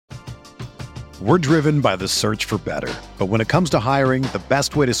We're driven by the search for better. But when it comes to hiring, the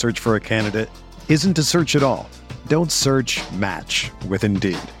best way to search for a candidate isn't to search at all. Don't search, match with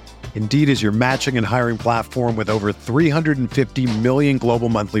Indeed. Indeed is your matching and hiring platform with over 350 million global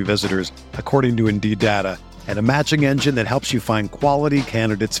monthly visitors, according to Indeed data, and a matching engine that helps you find quality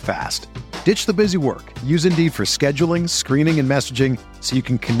candidates fast. Ditch the busy work. Use Indeed for scheduling, screening, and messaging so you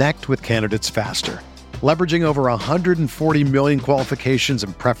can connect with candidates faster. Leveraging over 140 million qualifications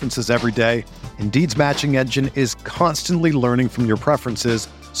and preferences every day, Indeed's matching engine is constantly learning from your preferences,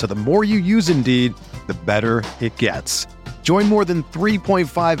 so the more you use Indeed, the better it gets. Join more than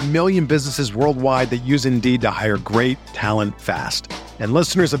 3.5 million businesses worldwide that use Indeed to hire great talent fast. And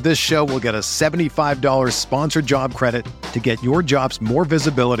listeners of this show will get a $75 sponsored job credit to get your jobs more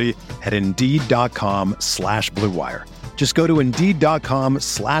visibility at Indeed.com/Blue Wire. Just go to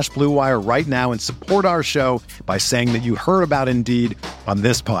Indeed.com/Blue Wire right now and support our show by saying that you heard about Indeed on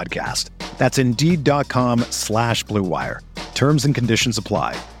this podcast. That's Indeed.com/Blue Wire. Terms and conditions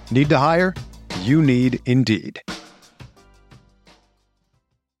apply. Need to hire? You need Indeed.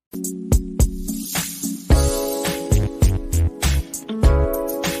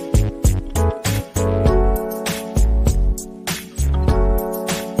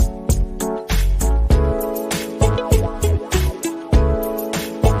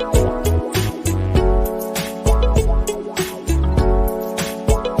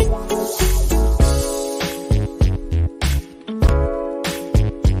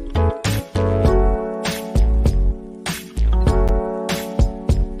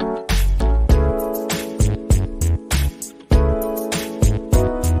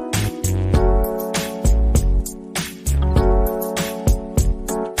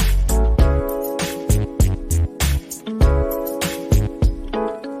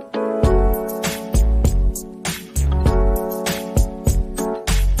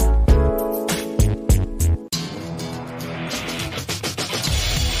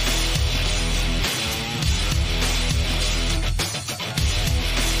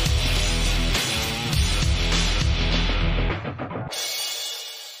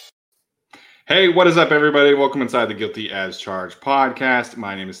 Hey, what is up, everybody? Welcome inside the Guilty as Charged podcast.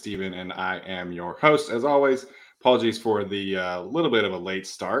 My name is Steven, and I am your host. As always, apologies for the little bit of a late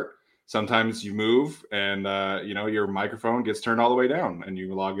start. Sometimes you move and, your microphone gets turned all the way down, and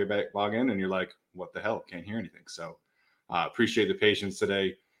you log in, and you're like, what the hell? Can't hear anything. So appreciate the patience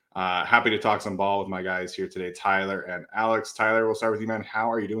today. Happy to talk some ball with my guys here today, Tyler and Alex. Tyler, we'll start with you, man.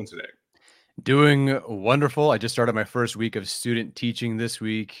 How are you doing today? Doing wonderful. I just started my first week of student teaching this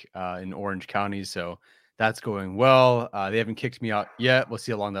week in Orange County, so that's going well. They haven't kicked me out yet. We'll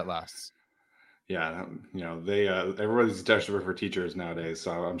see how long that lasts. Yeah, everybody's desperate for teachers nowadays,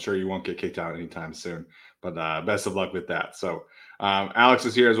 so I'm sure you won't get kicked out anytime soon. But best of luck with that. So Alex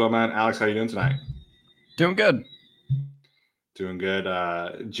is here as well, man. Alex, how are you doing tonight? Doing good. Doing good.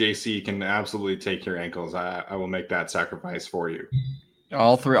 JC can absolutely take your ankles. I will make that sacrifice for you.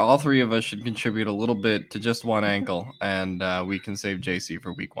 All three of us should contribute a little bit to just one ankle, and we can save JC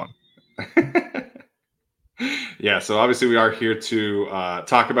for week 1. Yeah, so obviously we are here to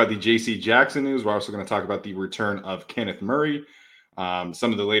talk about the JC Jackson news. We're also going to talk about the return of Kenneth Murray,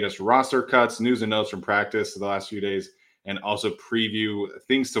 some of the latest roster cuts, news and notes from practice the last few days, and also preview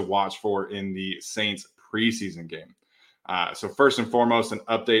things to watch for in the Saints preseason game. So first and foremost, an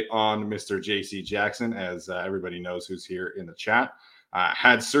update on Mr. JC Jackson, as everybody knows who's here in the chat.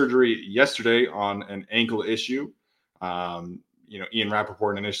 Had surgery yesterday on an ankle issue. Ian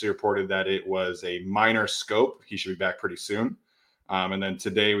Rappaport initially reported that it was a minor scope. He should be back pretty soon. And then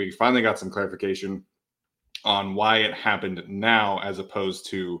today we finally got some clarification on why it happened now as opposed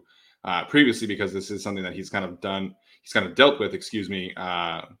to previously, because this is something that he's kind of dealt with,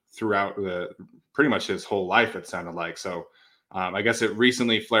 throughout pretty much his whole life, it sounded like. So I guess it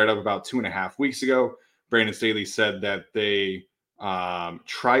recently flared up about 2.5 weeks ago. Brandon Staley said that they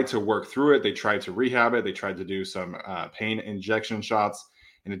tried to work through it. They tried to rehab it. They tried to do some pain injection shots,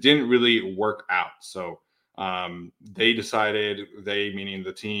 and it didn't really work out. So they decided, meaning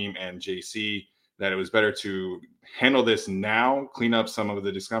the team and JC, that it was better to handle this now, clean up some of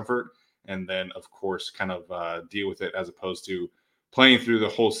the discomfort, and then, of course, kind of deal with it as opposed to playing through the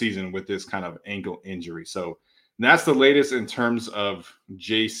whole season with this kind of ankle injury. So that's the latest in terms of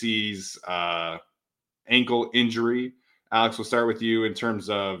JC's ankle injury. Alex, we'll start with you in terms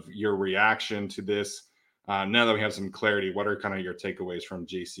of your reaction to this. Now that we have some clarity, what are kind of your takeaways from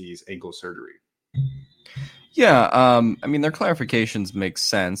JC's ankle surgery? Yeah, their clarifications make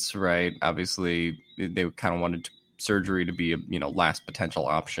sense, right? Obviously, they kind of wanted surgery to be a last potential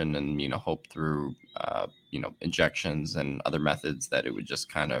option, and hope through injections and other methods that it would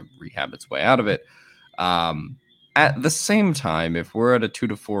just kind of rehab its way out of it. At the same time, if we're at a 2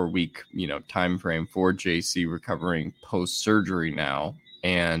 to 4 week time frame for JC recovering post surgery now,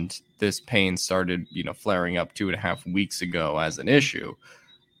 and this pain started flaring up 2.5 weeks ago as an issue,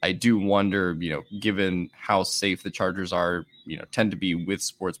 I do wonder, given how safe the Chargers are, tend to be with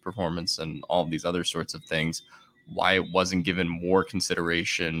sports performance and all of these other sorts of things, why it wasn't given more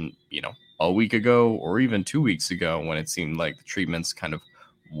consideration, a week ago or even 2 weeks ago, when it seemed like the treatments kind of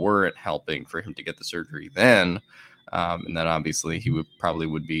weren't helping for him to get the surgery then. And then obviously he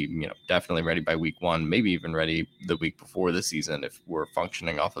would be, definitely ready by week 1, maybe even ready the week before the season if we're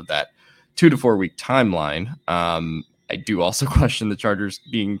functioning off of that 2 to 4 week timeline. I do also question the Chargers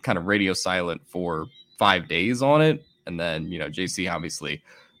being kind of radio silent for 5 days on it. And then, JC obviously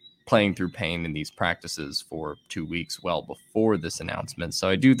playing through pain in these practices for 2 weeks well before this announcement. So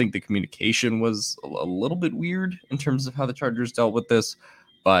I do think the communication was a little bit weird in terms of how the Chargers dealt with this,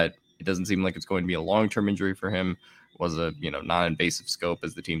 but it doesn't seem like it's going to be a long-term injury for him. It was a, non-invasive scope,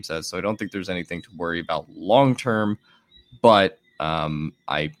 as the team says. So I don't think there's anything to worry about long-term, but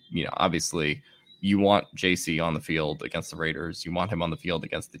obviously you want JC on the field against the Raiders. You want him on the field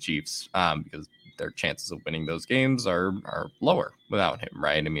against the Chiefs, because their chances of winning those games are lower without him,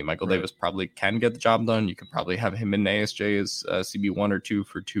 right? I mean, Michael Davis probably can get the job done. You could probably have him in ASJ as CB1 or 2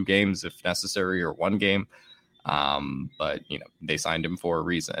 for 2 games if necessary, or 1 game. But, they signed him for a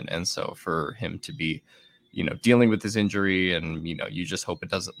reason. And so for him to be, dealing with this injury, and, you just hope it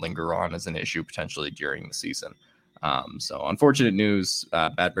doesn't linger on as an issue potentially during the season. So unfortunate news,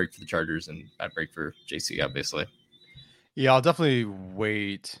 bad break for the Chargers and bad break for JC, obviously. Yeah, I'll definitely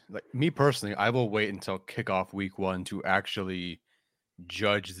wait. Like, me personally, I will wait until kickoff week 1 to actually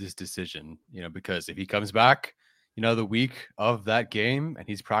judge this decision, because if he comes back, the week of that game and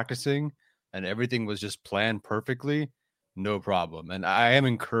he's practicing and everything was just planned perfectly, no problem. And I am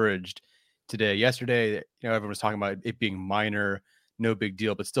encouraged today. Yesterday, everyone was talking about it being minor, no big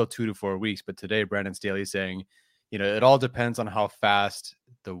deal, but still 2 to 4 weeks. But today, Brandon Staley saying, it all depends on how fast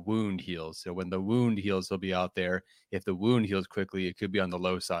the wound heals. So when the wound heals, he'll be out there. If the wound heals quickly, it could be on the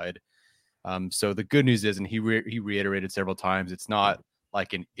low side. So the good news is, and he reiterated several times, it's not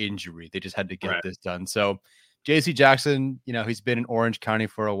like an injury. They just had to get this done. So JC Jackson, he's been in Orange County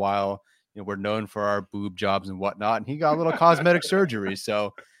for a while. We're known for our boob jobs and whatnot, and he got a little cosmetic surgery.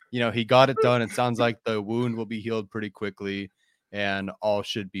 So, he got it done. It sounds like the wound will be healed pretty quickly and all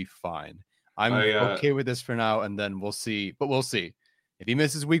should be fine. I'm okay with this for now, and then we'll see. But we'll see. If he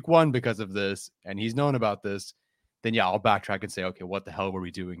misses week 1 because of this, and he's known about this, then yeah, I'll backtrack and say, okay, what the hell were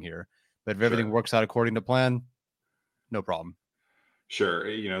we doing here? But if everything works out according to plan, no problem. Sure.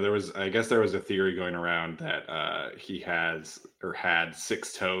 There was a theory going around that he had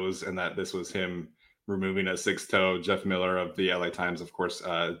 6 toes, and that this was him removing a 6th toe. Jeff Miller of the LA Times, of course,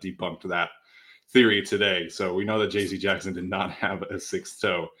 debunked that theory today. So we know that JC Jackson did not have a 6th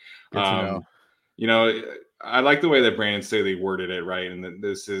toe. Good to know. I like the way that Brandon Staley worded it, right? And that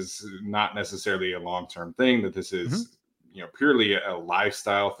this is not necessarily a long-term thing, that this is, purely a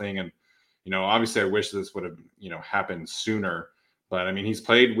lifestyle thing. And, obviously I wish this would have, happened sooner. But I mean, he's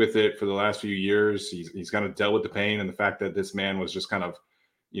played with it for the last few years. He's kind of dealt with the pain, and the fact that this man was just kind of,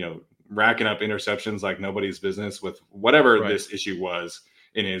 racking up interceptions like nobody's business with whatever this issue was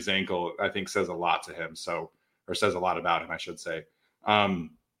in his ankle, I think says a lot to him. Or says a lot about him, I should say. I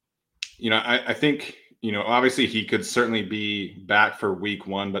think, obviously he could certainly be back for week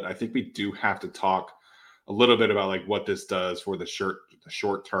 1, but I think we do have to talk a little bit about like what this does for the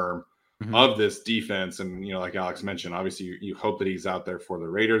short term of this defense. And, like Alex mentioned, obviously you hope that he's out there for the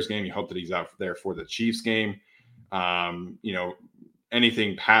Raiders game. You hope that he's out there for the Chiefs game.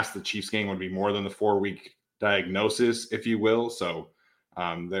 Anything past the Chiefs game would be more than the 4-week diagnosis, if you will. So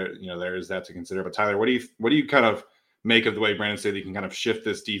there is that to consider. But Tyler, what do you kind of make of the way Brandon Staley can kind of shift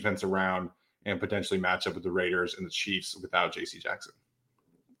this defense around and potentially match up with the Raiders and the Chiefs without JC Jackson?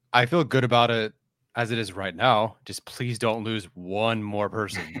 I feel good about it as it is right now. Just please don't lose one more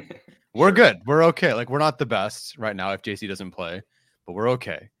person. We're good. We're okay. Like, we're not the best right now if JC doesn't play, but we're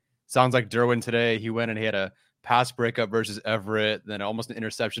okay. Sounds like Derwin today, he went and he had a pass breakup versus Everett, then almost an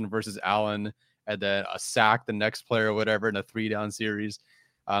interception versus Allen, and then a sack the next play or whatever in a 3-down series.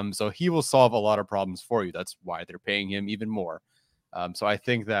 So he will solve a lot of problems for you. That's why they're paying him even more. So I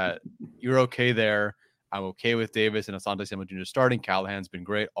think that you're okay there. I'm okay with Davis and Asante Samuel Jr. starting. Callahan's been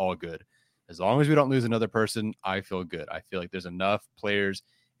great. All good. As long as we don't lose another person, I feel good. I feel like there's enough players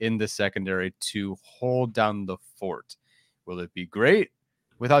in the secondary to hold down the fort. Will it be great?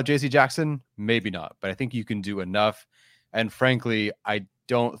 Without JC Jackson, maybe not, but I think you can do enough. And frankly, I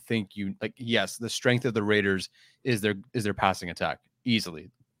don't think you like, yes, the strength of the Raiders is their passing attack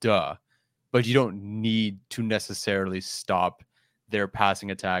easily. Duh. But you don't need to necessarily stop their passing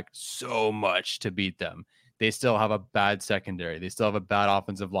attack so much to beat them. They still have a bad secondary. They still have a bad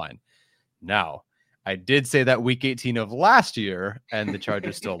offensive line. Now, I did say that week 18 of last year and the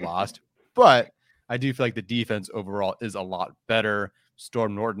Chargers still lost, but I do feel like the defense overall is a lot better.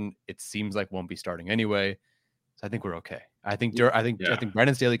 Storm Norton, it seems like won't be starting anyway. So I think we're okay. I think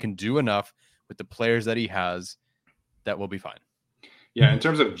Brandon Staley can do enough with the players that he has that will be fine. Yeah, in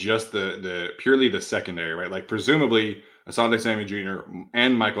terms of just the purely the secondary, right? Like presumably Asante Samuel Jr.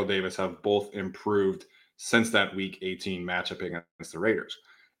 and Michael Davis have both improved since that week 18 matchup against the Raiders.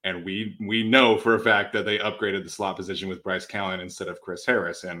 And we know for a fact that they upgraded the slot position with Bryce Callen instead of Chris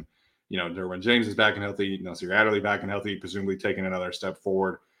Harris. And, Derwin James is back and healthy. Nasir Adderley back and healthy, presumably taking another step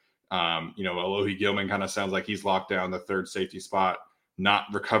forward. Alohi Gilman kind of sounds like he's locked down the third safety spot, not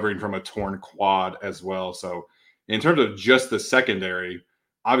recovering from a torn quad as well. So in terms of just the secondary,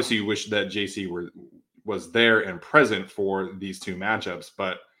 obviously you wish that JC was there and present for these two matchups.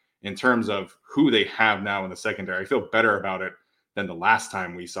 But in terms of who they have now in the secondary, I feel better about it than the last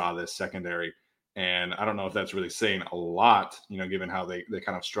time we saw this secondary. And I don't know if that's really saying a lot, given how they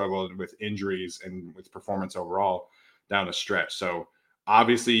kind of struggled with injuries and with performance overall down the stretch. So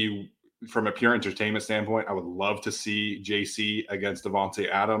obviously, from a pure entertainment standpoint, I would love to see JC against Davante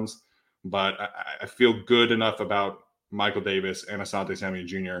Adams, but I feel good enough about Michael Davis and Asante Samuel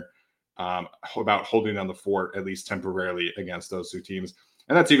Jr. About holding down the fort, at least temporarily, against those two teams.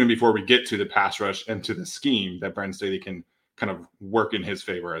 And that's even before we get to the pass rush and to the scheme that Brandon Staley can kind of work in his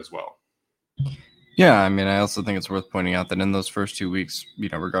favor as well. Yeah, I mean, I also think it's worth pointing out that in those first 2 weeks,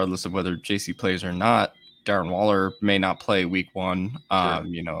 regardless of whether JC plays or not, Darren Waller may not play week 1,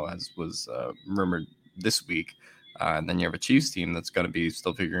 sure. As was rumored this week. And then you have a Chiefs team that's going to be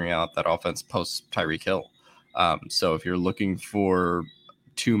still figuring out that offense post Tyreek Hill. So if you're looking for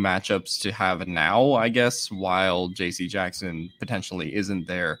 2 matchups to have now, I guess, while JC Jackson potentially isn't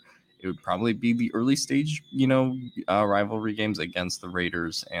there, it would probably be the early stage, rivalry games against the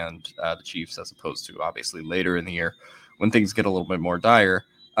Raiders and the Chiefs, as opposed to obviously later in the year when things get a little bit more dire.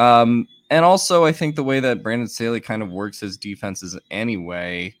 And also, I think the way that Brandon Staley kind of works his defenses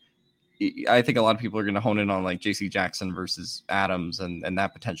anyway, I think a lot of people are going to hone in on like JC Jackson versus Adams and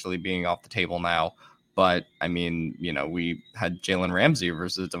that potentially being off the table now. But I mean, we had Jalen Ramsey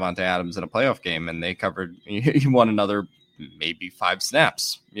versus Davante Adams in a playoff game, and they covered one another maybe 5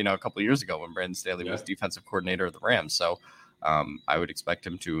 snaps, a couple of years ago when Brandon Staley was defensive coordinator of the Rams. So I would expect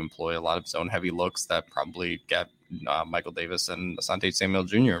him to employ a lot of zone heavy looks that probably get Michael Davis and Asante Samuel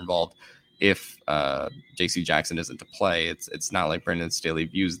Jr. involved. If JC Jackson isn't to play, it's not like Brandon Staley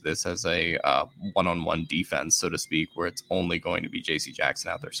views this as a one-on-one defense, so to speak, where it's only going to be JC Jackson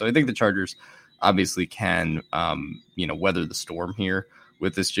out there. So I think the Chargers obviously can, weather the storm here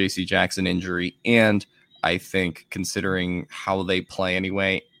with this JC Jackson injury. And I think considering how they play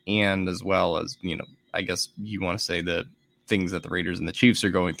anyway, and as well as, I guess you want to say the things that the Raiders and the Chiefs are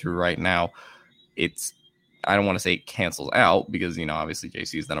going through right now, I don't want to say it cancels out because, obviously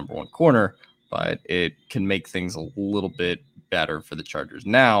JC is the number 1 corner, but it can make things a little bit better for the Chargers.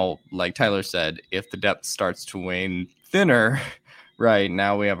 Now, like Tyler said, if the depth starts to wane thinner, right,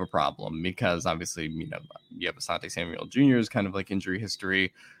 now we have a problem because obviously, you have Asante Samuel Jr.'s kind of like injury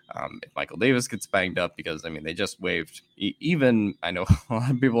history. If Michael Davis gets banged up, because they just waived, even I know a lot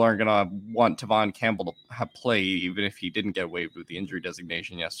of people aren't going to want Tavon Campbell to play, even if he didn't get waived with the injury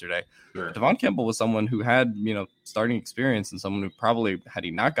designation yesterday. Sure. Tavon Campbell was someone who had, starting experience and someone who probably, had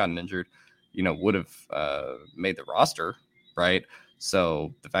he not gotten injured, would have made the roster, right?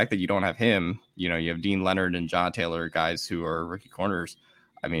 So the fact that you don't have him, you have Dean Leonard and John Taylor, guys who are rookie corners.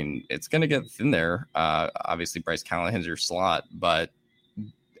 I mean, it's going to get thin there. Obviously, Bryce Callahan's your slot, but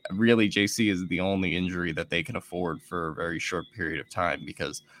really JC is the only injury that they can afford for a very short period of time,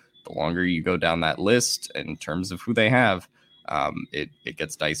 because the longer you go down that list in terms of who they have, it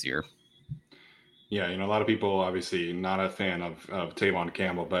gets dicier. Yeah, a lot of people obviously not a fan of Tavon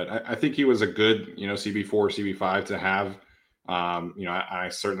Campbell, but I think he was a good, CB4, CB5 to have. I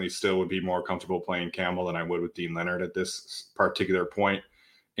certainly still would be more comfortable playing Campbell than I would with Dean Leonard at this particular point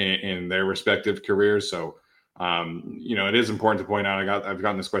in their respective careers. So, it is important to point out, I've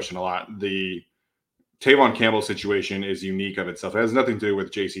gotten this question a lot. The Tavon Campbell situation is unique of itself. It has nothing to do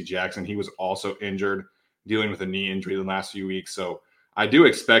with JC Jackson. He was also injured, dealing with a knee injury the last few weeks. So I do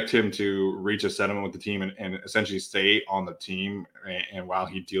expect him to reach a settlement with the team and essentially stay on the team and while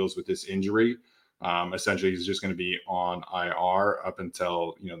he deals with this injury. Essentially, he's just going to be on IR up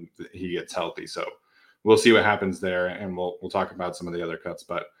until he gets healthy. So we'll see what happens there, and we'll talk about some of the other cuts.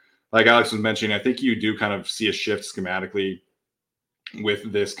 But like Alex was mentioning, I think you do kind of see a shift schematically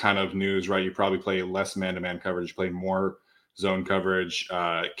with this kind of news, right? You probably play less man-to-man coverage, play more zone coverage.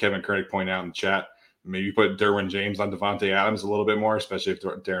 Kevin Kernick pointed out in the chat, maybe put Derwin James on Devontae Adams a little bit more, especially if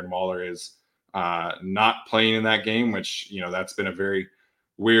Darren Waller is not playing in that game, which, that's been a very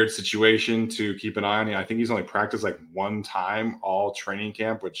weird situation to keep an eye on. I think he's only practiced like one time all training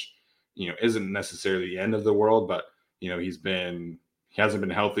camp, which, isn't necessarily the end of the world, but, he hasn't been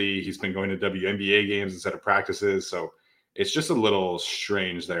healthy. He's been going to WNBA games instead of practices. So it's just a little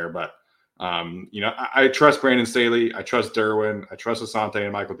strange there, but I trust Brandon Staley. I trust Derwin. I trust Asante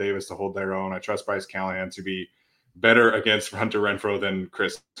and Michael Davis to hold their own. I trust Bryce Callahan to be better against Hunter Renfrow than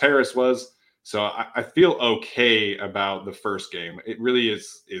Chris Harris was. So I feel okay about the first game. It really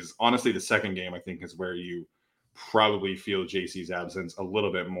is honestly the second game, I think, is where you probably feel JC's absence a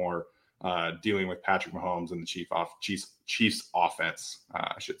little bit more, dealing with Patrick Mahomes and the Chiefs offense,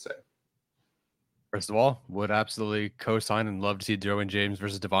 I should say. First of all, would absolutely co-sign and love to see Derwin James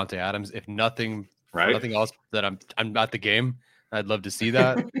versus Devontae Adams. If nothing else, that I'm at the game, I'd love to see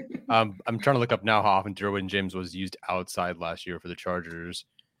that. I'm trying to look up now how often Derwin James was used outside last year for the Chargers.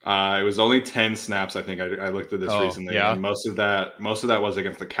 It was only 10 snaps. I think I looked at this recently. Yeah. And most of that was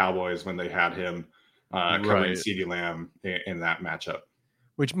against the Cowboys when they had him covering CeeDee Lamb in that matchup.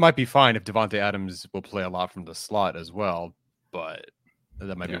 Which might be fine if Devontae Adams will play a lot from the slot as well, but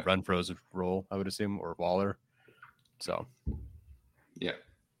that might be Renfro's role, I would assume, or Waller. So, yeah.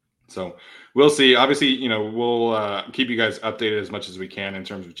 So we'll see. Obviously, we'll keep you guys updated as much as we can in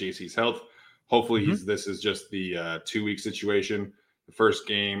terms of JC's health. Hopefully, this is just the 2-week situation. The first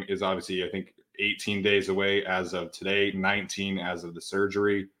game is obviously, I think, 18 days away as of today, 19 as of the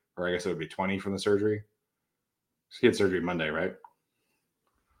surgery, or I guess it would be 20 from the surgery. He had surgery Monday, right?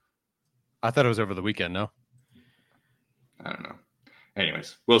 I thought it was over the weekend, no? I don't know.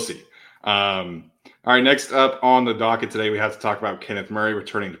 Anyways, we'll see. All right, next up on the docket today, we have to talk about Kenneth Murray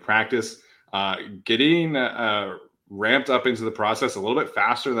returning to practice, getting ramped up into the process a little bit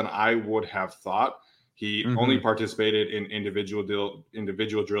faster than I would have thought. He only participated in individual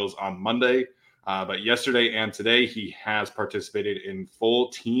drills on Monday, but yesterday and today he has participated in full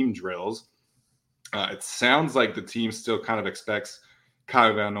team drills. It sounds like the team still kind of expects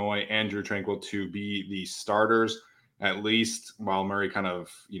Kyle Van Noy and Drew Tranquill to be the starters, at least while Murray kind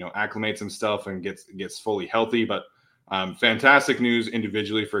of, acclimates himself and gets fully healthy. But fantastic news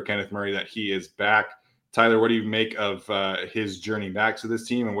individually for Kenneth Murray that he is back. Tyler, what do you make of his journey back to this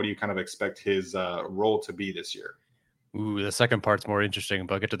team, and what do you kind of expect his role to be this year? Ooh, the second part's more interesting,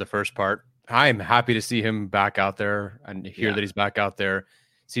 but I'll get to the first part. I'm happy to see him back out there and hear that he's back out there.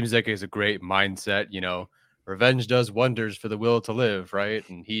 Seems like it's a great mindset. Revenge does wonders for the will to live, right?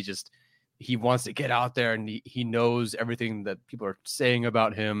 And he wants to get out there, and he knows everything that people are saying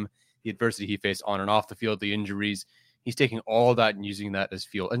about him, the adversity he faced on and off the field, the injuries. He's taking all that and using that as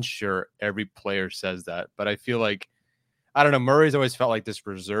fuel. And sure, every player says that, but I feel like, I don't know, Murray's always felt like this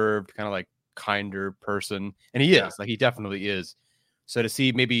reserved, kind of like kinder person. And he is, like, he definitely is. So to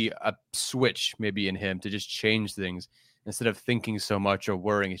see maybe a switch maybe in him to just change things instead of thinking so much or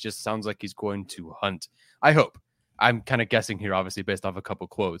worrying, it just sounds like he's going to hunt. I hope. I'm kind of guessing here, obviously, based off a couple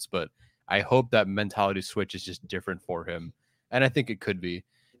quotes, but I hope that mentality switch is just different for him. And I think it could be.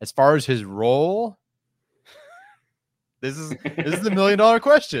 As far as his role, this is the $1 million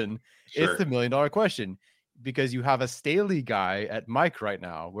question. Sure. It's the $1 million question, because you have a Staley guy at Mike right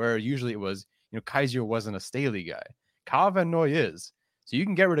now, where usually it was, Kaiser wasn't a Staley guy. Kyle Van Noy is. So you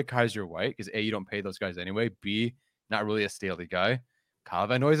can get rid of Kaiser White because A, you don't pay those guys anyway. B, not really a Staley guy. Kyle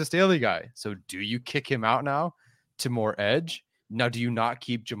Van Noy is a Staley guy. So do you kick him out now to more edge? Now, do you not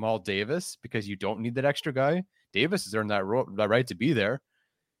keep Jamal Davis because you don't need that extra guy? Davis has earned that right to be there.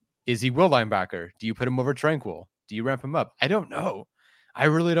 Is he will linebacker? Do you put him over Tranquill? Do you ramp him up? I don't know. I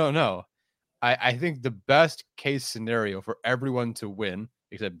really don't know. I think the best case scenario for everyone to win,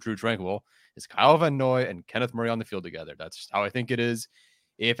 except Drew Tranquill, is Kyle Van Noy and Kenneth Murray on the field together. That's just how I think it is.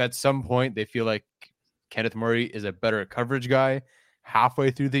 If at some point they feel like Kenneth Murray is a better coverage guy halfway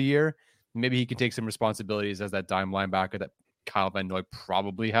through the year, maybe he can take some responsibilities as that dime linebacker that Kyle Van Noy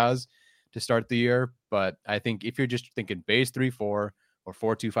probably has to start the year. But I think if you're just thinking base 3-4 or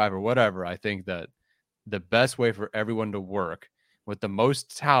 4-2-5 or whatever, I think that the best way for everyone to work with the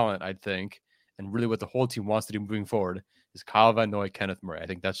most talent, I think, and really what the whole team wants to do moving forward, is Kyle Van Noy, Kenneth Murray. I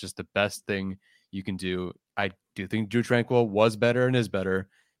think that's just the best thing you can do. I do think Drew Tranquill was better and is better,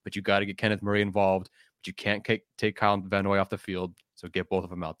 but you got to get Kenneth Murray involved. But you can't take Kyle Van Noy off the field, so get both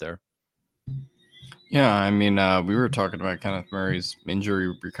of them out there. Yeah, I mean, we were talking about Kenneth Murray's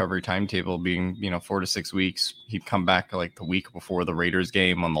injury recovery timetable being, 4 to 6 weeks. He'd come back like the week before the Raiders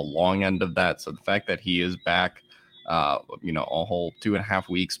game on the long end of that. So the fact that he is back, a whole 2.5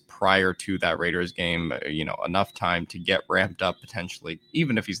 weeks prior to that Raiders game, enough time to get ramped up potentially,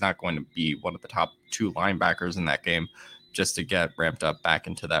 even if he's not going to be one of the top 2 linebackers in that game, just to get ramped up back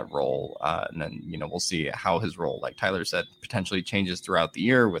into that role. And then, we'll see how his role, like Tyler said, potentially changes throughout the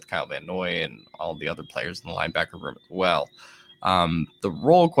year with Kyle Van Noy and all the other players in the linebacker room as well. The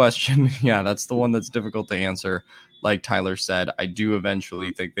role question, yeah, that's the one that's difficult to answer. Like Tyler said, I do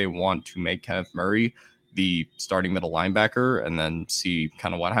eventually think they want to make Kenneth Murray the starting middle linebacker and then see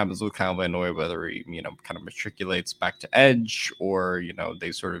kind of what happens with Kyle Van Noy, whether he, kind of matriculates back to edge or,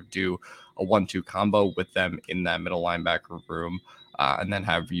 they sort of do a 1-2 combo with them in that middle linebacker room. And then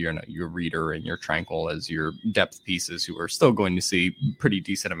have your Reader and your Tranquil as your depth pieces who are still going to see pretty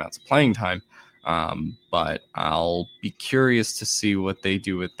decent amounts of playing time. But I'll be curious to see what they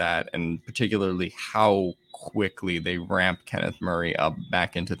do with that, and particularly how quickly they ramp Kenneth Murray up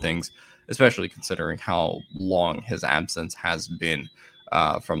back into things, especially considering how long his absence has been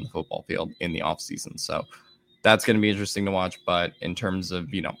from the football field in the offseason. So that's going to be interesting to watch. But in terms of,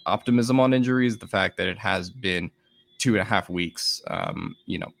 optimism on injuries, the fact that it has been 2.5 weeks,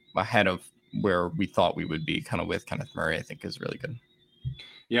 ahead of where we thought we would be kind of with Kenneth Murray, I think is really good.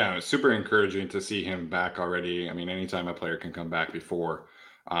 Yeah, it's super encouraging to see him back already. I mean, anytime a player can come back before,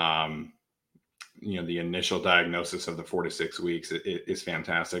 the initial diagnosis of the 4 to 6 weeks is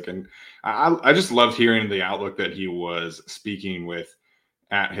fantastic. And I just loved hearing the outlook that he was speaking with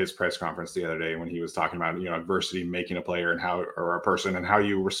at his press conference the other day when he was talking about, adversity making a player and how, or a person, and how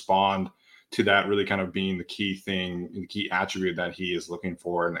you respond to that really kind of being the key thing, the key attribute that he is looking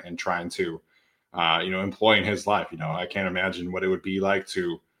for and trying to, employ in his life. I can't imagine what it would be like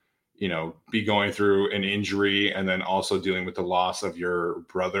to, be going through an injury and then also dealing with the loss of your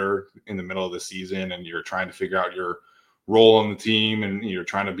brother in the middle of the season. And you're trying to figure out your role on the team, and you're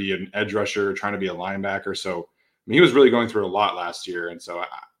trying to be an edge rusher, trying to be a linebacker. So he was really going through a lot last year. And so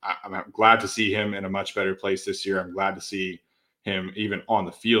I'm glad to see him in a much better place this year. I'm glad to see him even on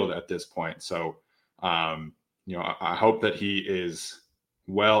the field at this point. So, I hope that he is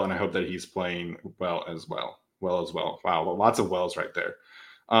well, and I hope that he's playing well as well. Wow. Lots of wells right there.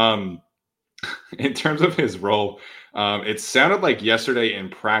 In terms of his role, it sounded like yesterday in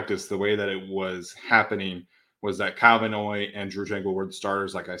practice, the way that it was happening was that Kyle Van Noy and Drew Tranquil were the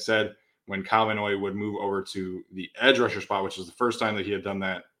starters. Like I said, when Kyle Van Noy would move over to the edge rusher spot, which was the first time that he had done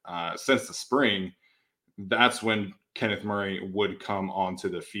that since the spring, that's when Kenneth Murray would come onto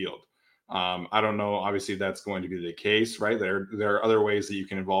the field. I don't know. Obviously, that's going to be the case, right? There are other ways that you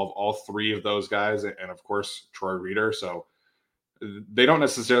can involve all 3 of those guys, and of course, Troy Reader. So they don't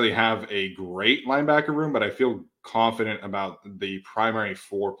necessarily have a great linebacker room, but I feel confident about the primary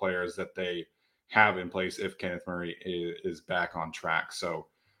 4 players that they have in place if Kenneth Murray is back on track. So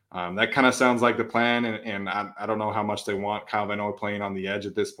that kind of sounds like the plan. And I don't know how much they want Kyle Van Noy playing on the edge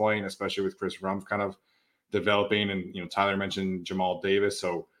at this point, especially with Chris Rumpf kind of developing. And, Tyler mentioned Jamal Davis.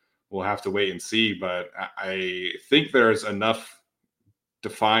 So we'll have to wait and see. But I think there's enough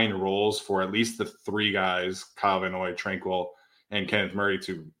defined roles for at least the 3 guys, Kyle Van Noy, Tranquil, and Kenneth Murray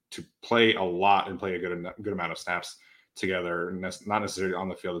to play a lot and play a good amount of snaps together, not necessarily on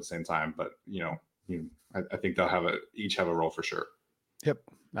the field at the same time, but I think they'll each have a role for sure. Yep,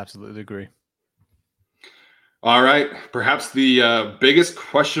 absolutely agree. All right, perhaps the biggest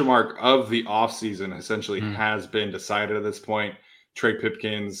question mark of the offseason essentially has been decided at this point. Trey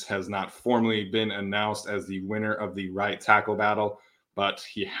Pipkins has not formally been announced as the winner of the right tackle battle, but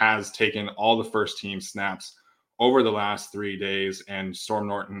he has taken all the first team snaps over the last 3 days, and Storm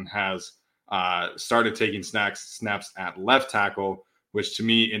Norton has started taking snaps at left tackle, which to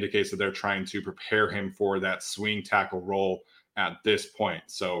me indicates that they're trying to prepare him for that swing tackle role at this point.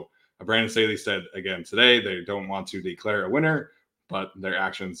 So Brandon Staley said again today they don't want to declare a winner, but their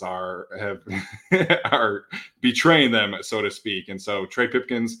actions are betraying them, so to speak. And so Trey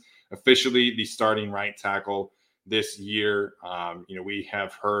Pipkins officially the starting right tackle this year. We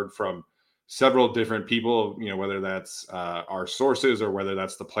have heard from several different people, whether that's our sources or whether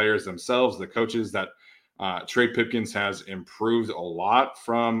that's the players themselves, the coaches, that Trey Pipkins has improved a lot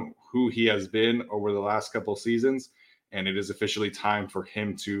from who he has been over the last couple of seasons. And it is officially time for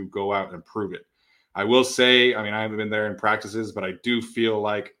him to go out and prove it. I will say, I haven't been there in practices, but I do feel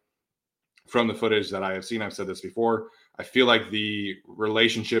like from the footage that I have seen, I've said this before, I feel like the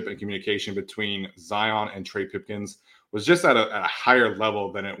relationship and communication between Zion and Trey Pipkins was just at a higher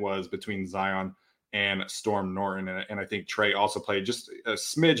level than it was between Zion and Storm Norton. And I think Trey also played just a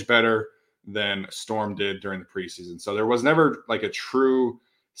smidge better than Storm did during the preseason. So there was never like a true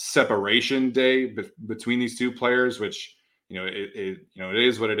separation day between these two players, which, it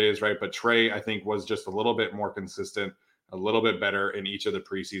is what it is, right? But Trey, I think, was just a little bit more consistent, a little bit better in each of the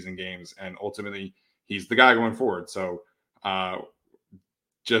preseason games. And ultimately, he's the guy going forward. So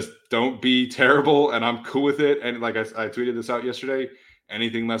just don't be terrible. And I'm cool with it. And like I tweeted this out yesterday,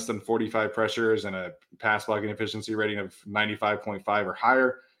 anything less than 45 pressures and a pass blocking efficiency rating of 95.5 or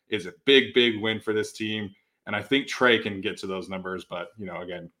higher is a big, big win for this team. And I think Trey can get to those numbers, but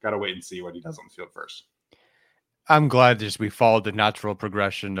again, got to wait and see what he does on the field first. I'm glad just we followed the natural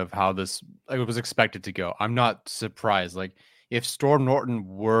progression of how this was expected to go. I'm not surprised. Like, if Storm Norton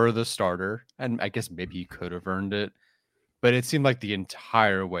were the starter, and I guess maybe he could have earned it, but it seemed like the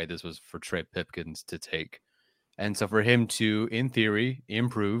entire way this was for Trey Pipkins to take. And so for him to, in theory,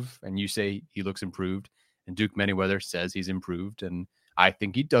 improve, and you say he looks improved, and Duke Manyweather says he's improved, and I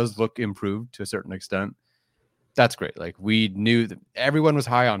think he does look improved to a certain extent. That's great. Like, we knew that everyone was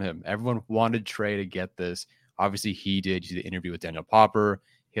high on him. Everyone wanted Trey to get this. Obviously, he did. You did the interview with Daniel Popper,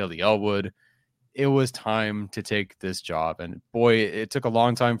 Haley Elwood. It was time to take this job. And boy, it took a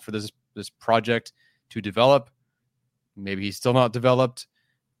long time for this project to develop. Maybe he's still not developed,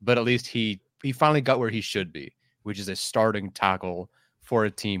 but at least he finally got where he should be, which is a starting tackle for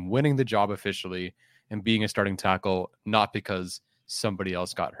a team, winning the job officially and being a starting tackle, not because somebody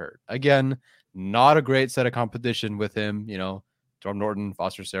else got hurt. Again, not a great set of competition with him, Storm Norton,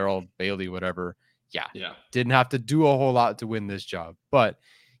 Foster Sarrell, Bailey, whatever. Yeah. Didn't have to do a whole lot to win this job, but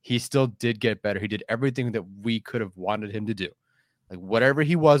he still did get better. He did everything that we could have wanted him to do. Like, whatever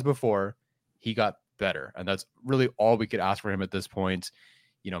he was before, he got better. And that's really all we could ask for him at this point.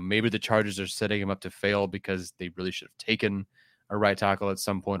 Maybe the Chargers are setting him up to fail because they really should have taken a right tackle at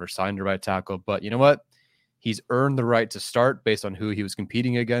some point or signed a right tackle. But you know what? He's earned the right to start based on who he was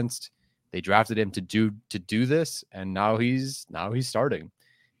competing against. They drafted him to do this, and now he's starting.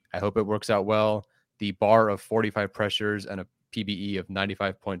 I hope it works out well. The bar of 45 pressures and a PBE of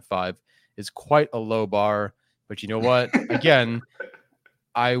 95.5 is quite a low bar, but you know what? Again,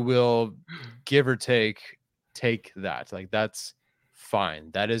 I will give or take that. Like, that's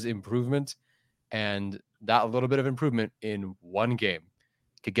fine. That is improvement, and that little bit of improvement in one game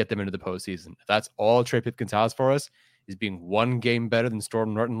could get them into the postseason. If that's all Trey Pipkins has for us, is being one game better than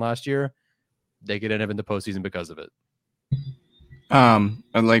Storm Norton last year, they could end up in the postseason because of it.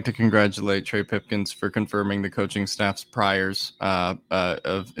 I'd like to congratulate Trey Pipkins for confirming the coaching staff's priors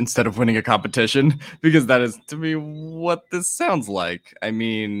of instead of winning a competition, because that is, to me, what this sounds like. I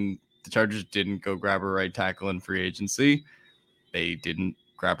mean, the Chargers didn't go grab a right tackle in free agency. They didn't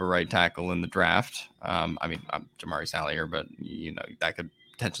grab a right tackle in the draft. I'm Jamari Sallier, but that could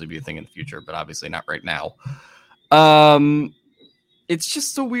potentially be a thing in the future, but obviously not right now. It's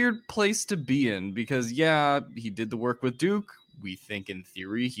just a weird place to be in because, he did the work with Duke. We think in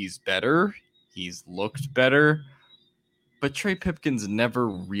theory he's better. He's looked better. But Trey Pipkins never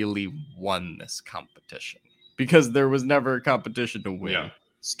really won this competition because there was never a competition to win. Yeah.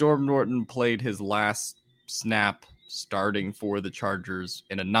 Storm Norton played his last snap starting for the Chargers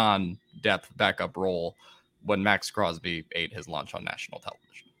in a non-depth backup role when Max Crosby ate his lunch on national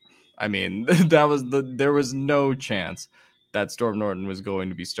television. I mean, there was no chance that Storm Norton was going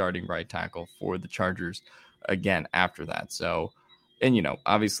to be starting right tackle for the Chargers again after that. So, and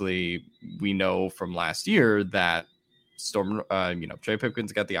obviously we know from last year that Trey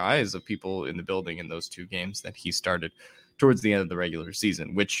Pipkins got the eyes of people in the building in those two games that he started towards the end of the regular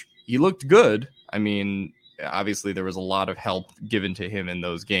season, which he looked good. I mean, obviously there was a lot of help given to him in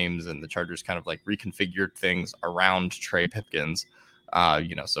those games, and the Chargers kind of like reconfigured things around Trey Pipkins.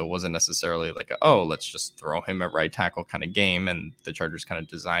 So it wasn't necessarily like, let's just throw him at right tackle kind of game, and the Chargers kind of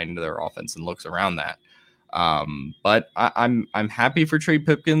designed their offense and looks around that. But I'm happy for Trey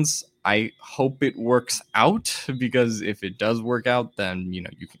Pipkins. I hope it works out, because if it does work out, then you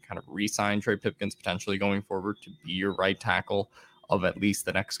can kind of re-sign Trey Pipkins potentially going forward to be your right tackle of at least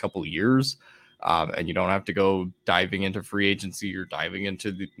the next couple of years. And you don't have to go diving into free agency or diving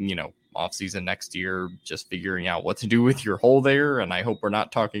into the offseason next year, just figuring out what to do with your hole there. And I hope we're not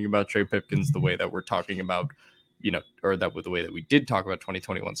talking about Trey Pipkins the way that we're talking about, or that with the way that we did talk about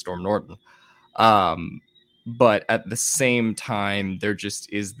 2021 Storm Norton. But at the same time, there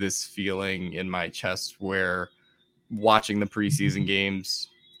just is this feeling in my chest where watching the preseason games,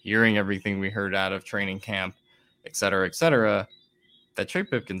 hearing everything we heard out of training camp, et cetera, that Trey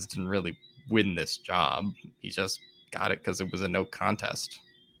Pipkins didn't really win this job. He just got it because it was a no contest.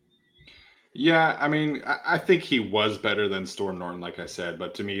 Yeah, I mean, I think he was better than Storm Norton, like I said,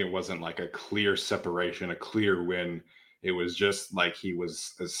 but to me, it wasn't like a clear separation, a clear win. It was just like he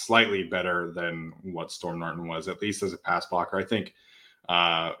was slightly better than what Storm Norton was, at least as a pass blocker. I think,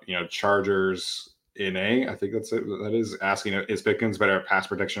 Chargers in I think that's it. That is asking, is Pickens better at pass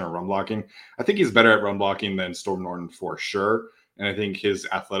protection or run blocking? I think he's better at run blocking than Storm Norton for sure. And I think his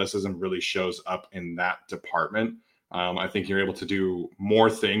athleticism really shows up in that department. I think you're able to do more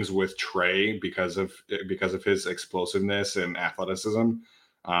things with Trey because of his explosiveness and athleticism.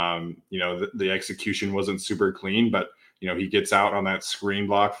 The execution wasn't super clean, but he gets out on that screen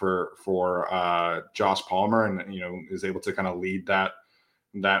block for Josh Palmer, and is able to kind of lead that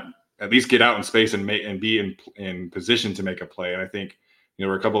at least get out in space and be in position to make a play. And I think there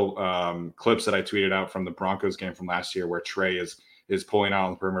were a couple clips that I tweeted out from the Broncos game from last year where Trey is pulling out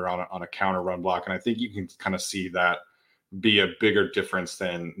on the perimeter on a counter run block, and I think you can kind of see that be a bigger difference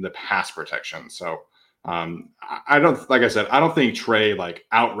than the pass protection. So I don't think Trey like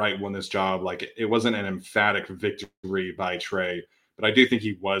outright won this job. Like it wasn't an emphatic victory by Trey, but I do think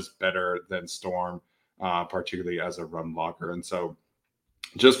he was better than Storm, particularly as a run blocker. And so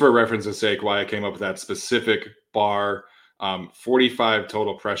just for reference's sake, why I came up with that specific bar, 45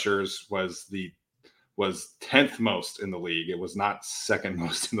 total pressures was 10th most in the league. It was not second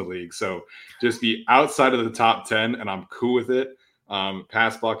most in the league. So just be outside of the top 10 and I'm cool with it.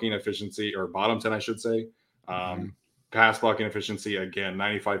 Pass blocking efficiency, or bottom 10, I should say. Pass blocking efficiency, again,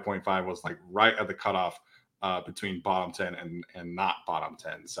 95.5 was like right at the cutoff between bottom 10 and not bottom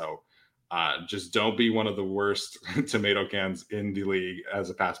 10. So just don't be one of the worst tomato cans in the league as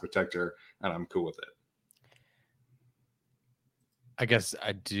a pass protector, and I'm cool with it. I guess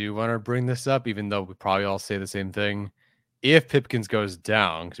I do want to bring this up, even though we probably all say the same thing. If Pipkins goes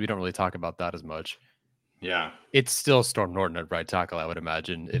down, because we don't really talk about that as much. Yeah. It's still Storm Norton at right tackle, I would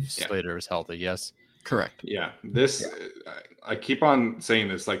imagine, if Slater is healthy. Yes. Correct. Yeah. I keep on saying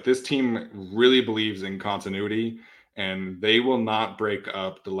this, like this team really believes in continuity, and they will not break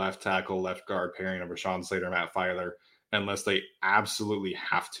up the left tackle, left guard pairing of Rashawn Slater, Matt Filer, unless they absolutely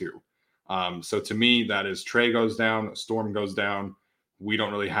have to. So to me, that is Trey goes down, Storm goes down. We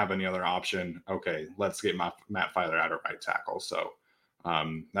don't really have any other option. Okay, let's get Matt Filer out of right tackle. So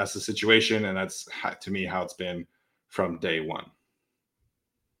that's the situation, and that's, to me, how it's been from day one.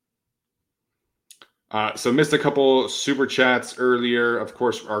 So missed a couple super chats earlier. Of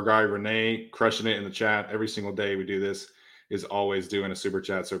course, our guy Renee crushing it in the chat every single day. We do this, is always doing a super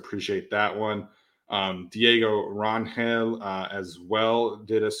chat, so appreciate that one. Diego Rangel as well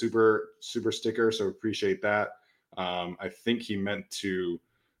did a super sticker, so appreciate that. I think he meant to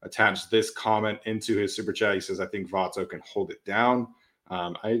attach this comment into his super chat. He says, "I think Vato can hold it down."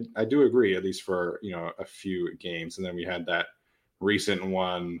 I do agree, at least for a few games. And then we had that recent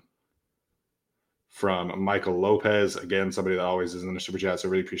one from Michael Lopez, again, somebody that always is in the super chat, so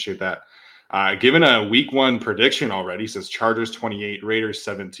really appreciate that. Given a week one prediction already, says Chargers 28, Raiders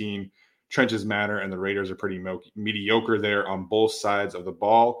 17. Trenches matter, and the Raiders are pretty mediocre there on both sides of the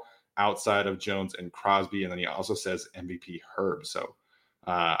ball, outside of Jones and Crosby. And then he also says MVP Herb. So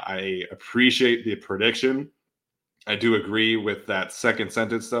I appreciate the prediction. I do agree with that second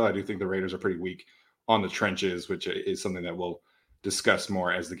sentence, though. I do think the Raiders are pretty weak on the trenches, which is something that we'll discuss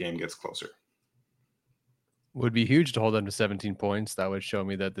more as the game gets closer. Would be huge to hold them to 17 points. That would show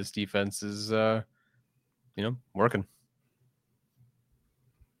me that this defense is, working.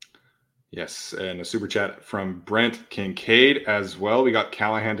 Yes, and a super chat from Brent Kincaid as well. We got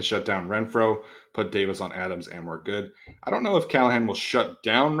Callahan to shut down Renfro, put Davis on Adams, and we're good. I don't know if Callahan will shut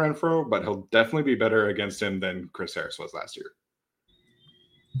down Renfro, but he'll definitely be better against him than Chris Harris was last year.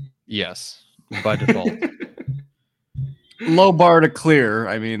 Yes, by default. Low bar to clear.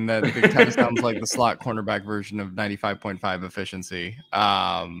 I mean, that kind of sounds like the slot cornerback version of 95.5 efficiency.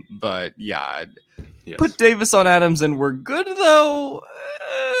 But yeah, yes. Put Davis on Adams and we're good, though.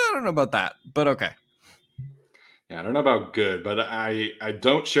 I don't know about that, but okay. Yeah, I don't know about good, but I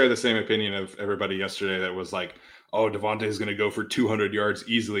don't share the same opinion of everybody yesterday that was like, oh, Devontae is going to go for 200 yards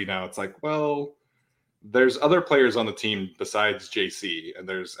easily now. It's like, well, there's other players on the team besides JC, and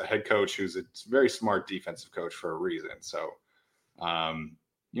there's a head coach who's a very smart defensive coach for a reason. So, I'm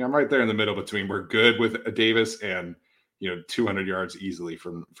right there in the middle between we're good with Davis and 200 yards easily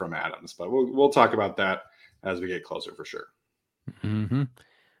from Adams. But we'll talk about that as we get closer for sure. Mm-hmm.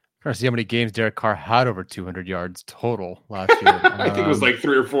 Trying to see how many games Derek Carr had over 200 yards total last year. I think it was like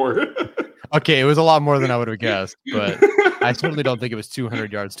 3 or 4. Okay, it was a lot more than I would have guessed, but I certainly don't think it was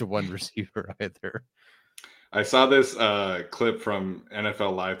 200 yards to one receiver either. I saw this clip from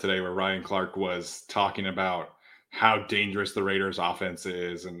NFL Live today where Ryan Clark was talking about how dangerous the Raiders offense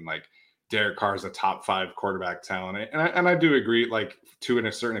is, and like Derek Carr is a top 5 quarterback talent. And I do agree, like to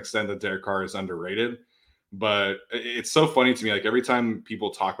a certain extent, that Derek Carr is underrated. But it's so funny to me. Like every time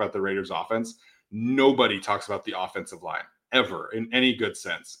people talk about the Raiders offense, nobody talks about the offensive line ever in any good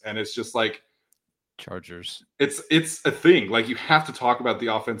sense. And it's just like Chargers. It's a thing. Like you have to talk about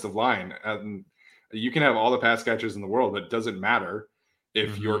the offensive line. And you can have all the pass catchers in the world, but it doesn't matter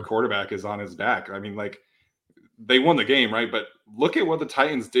if your quarterback is on his back. I mean, like they won the game, right? But look at what the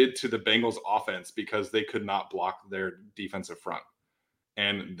Titans did to the Bengals offense because they could not block their defensive front.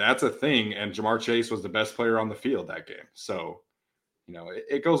 And that's a thing. And Jamar Chase was the best player on the field that game. So,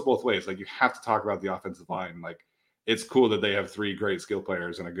 it goes both ways. Like you have to talk about the offensive line. Like it's cool that they have 3 great skill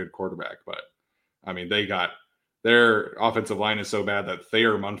players and a good quarterback. But I mean, their offensive line is so bad that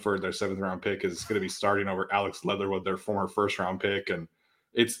Thayer Munford, their 7th round pick, is going to be starting over Alex Leatherwood, their former 1st round pick. And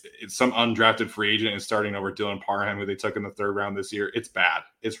it's some undrafted free agent is starting over Dylan Parham, who they took in the 3rd round this year. It's bad.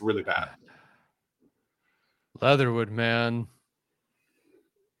 It's really bad. Leatherwood, man.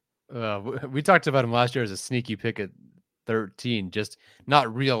 We talked about him last year as a sneaky pick at 13, just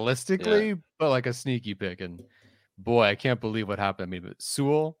not realistically, but like a sneaky pick. And boy, I can't believe what happened. I mean, but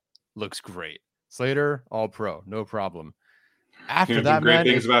Sewell looks great. Slater, all pro, no problem. After that, great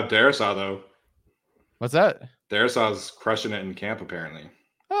things about Darisaw, though. What's that? Darisaw's crushing it in camp, apparently.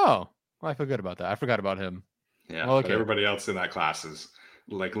 Oh, well, I feel good about that. I forgot about him. Yeah, well, okay. But everybody else in that class is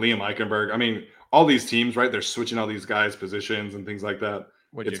like Liam Eichenberg. I mean, all these teams, right? They're switching all these guys' positions and things like that.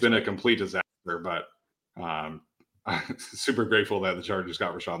 It's been a complete disaster, but I'm super grateful that the Chargers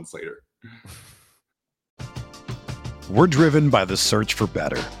got Rashawn Slater. We're driven by the search for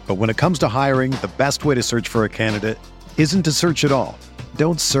better. But when it comes to hiring, the best way to search for a candidate isn't to search at all.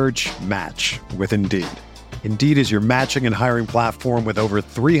 Don't search, match with Indeed. Indeed is your matching and hiring platform with over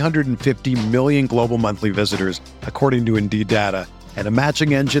 350 million global monthly visitors, according to Indeed data, and a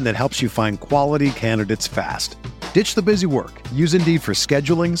matching engine that helps you find quality candidates fast. Ditch the busy work. Use Indeed for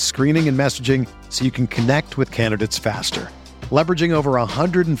scheduling, screening, and messaging so you can connect with candidates faster. Leveraging over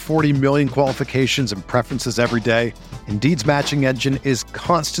 140 million qualifications and preferences every day, Indeed's matching engine is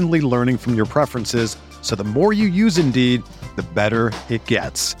constantly learning from your preferences, so the more you use Indeed, the better it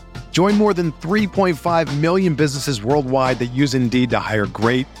gets. Join more than 3.5 million businesses worldwide that use Indeed to hire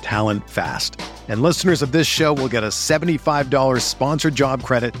great talent fast. And listeners of this show will get a $75 sponsored job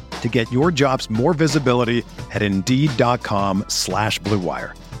credit to get your jobs more visibility at Indeed.com/Blue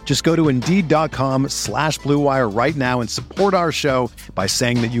Wire. Just go to Indeed.com/Blue Wire right now and support our show by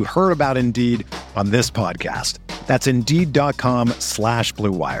saying that you heard about Indeed on this podcast. That's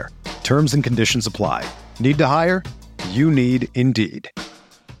Indeed.com/Blue Wire. Terms and conditions apply. Need to hire? You need Indeed.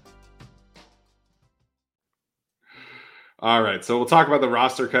 All right, so we'll talk about the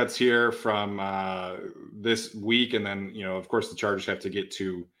roster cuts here from this week, and then of course, the Chargers have to get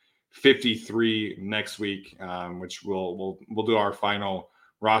to 53 next week, which we'll do our final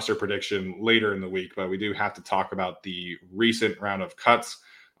roster prediction later in the week. But we do have to talk about the recent round of cuts.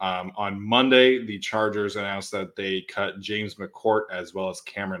 On Monday, the Chargers announced that they cut James McCourt as well as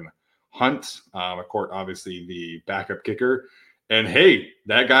Cameron Hunt. McCourt, obviously the backup kicker. And hey,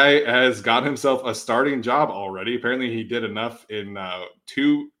 that guy has got himself a starting job already. Apparently, he did enough in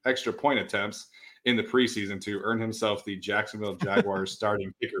 2 extra point attempts in the preseason to earn himself the Jacksonville Jaguars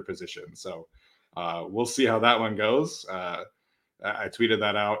starting kicker position. So we'll see how that one goes. I tweeted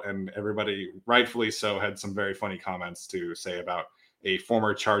that out, and everybody, rightfully so, had some very funny comments to say about a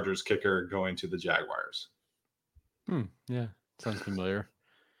former Chargers kicker going to the Jaguars. Yeah, sounds familiar.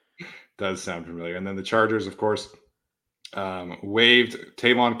 Does sound familiar. And then the Chargers, of course, waived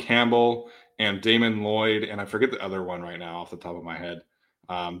Tavon Campbell and Damon Lloyd, and I forget the other one right now off the top of my head.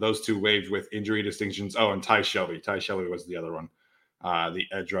 Those 2 waived with injury distinctions. Oh, and Ty Shelby. Ty Shelby was the other one, the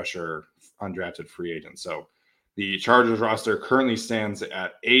edge rusher, undrafted free agent. So the Chargers roster currently stands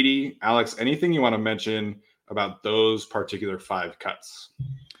at 80. Alex, anything you want to mention about those particular 5 cuts?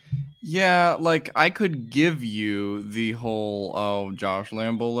 Yeah, like I could give you the whole Josh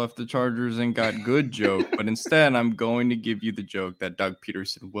Lambo left the Chargers and got good joke, but instead I'm going to give you the joke that Doug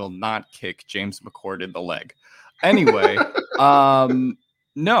Peterson will not kick James McCourt in the leg. Anyway,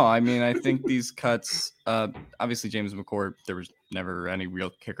 no, I mean, I think these cuts, obviously James McCourt, there was never any real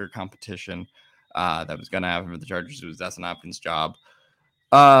kicker competition that was going to happen for the Chargers. That's an offense job.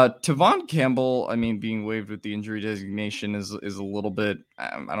 Tavon Campbell, I mean, being waived with the injury designation is a little bit,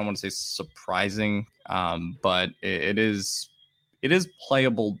 I don't want to say surprising, but it is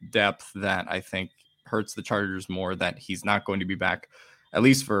playable depth that I think hurts the Chargers more, that he's not going to be back at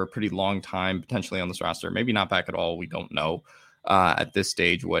least for a pretty long time, potentially on this roster, maybe not back at all. We don't know at this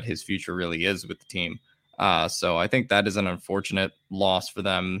stage what his future really is with the team. So I think that is an unfortunate loss for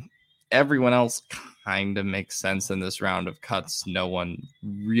them. Everyone else kind of makes sense in this round of cuts. No one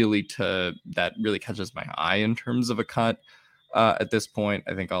really that really catches my eye in terms of a cut. At this point,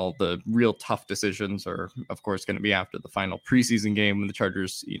 I think all the real tough decisions are, of course, going to be after the final preseason game when the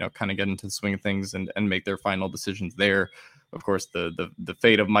Chargers, kind of get into the swing of things and make their final decisions there. Of course, the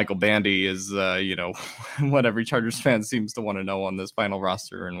fate of Michael Bandy is, what every Chargers fan seems to want to know on this final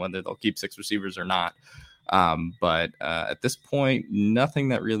roster and whether they'll keep 6 receivers or not. But at this point, nothing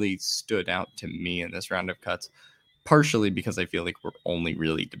that really stood out to me in this round of cuts, partially because I feel like we're only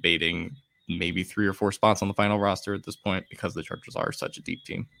really debating maybe 3 or 4 spots on the final roster at this point because the Chargers are such a deep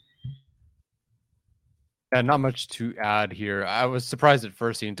team. Yeah, not much to add here. I was surprised at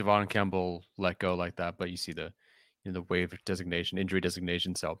first seeing Devon Campbell let go like that, but you see the waiver designation, injury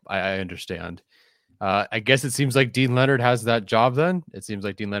designation. So I understand. I guess it seems like Dean Leonard has that job then. It seems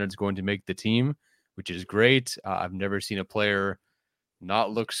like Dean Leonard's going to make the team, which is great. I've never seen a player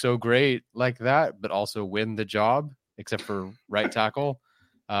not look so great like that, but also win the job, except for right tackle.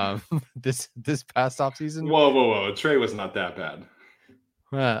 This past offseason. Whoa. Trey was not that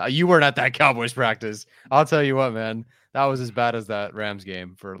bad. You weren't at that Cowboys practice. I'll tell you what, man. That was as bad as that Rams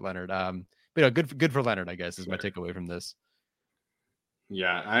game for Leonard. But good for Leonard, I guess, is my takeaway from this.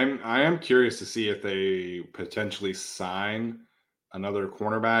 Yeah, I am curious to see if they potentially sign another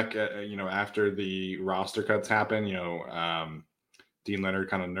cornerback, after the roster cuts happen. Dean Leonard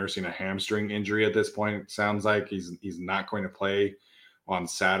kind of nursing a hamstring injury at this point. It sounds like he's not going to play on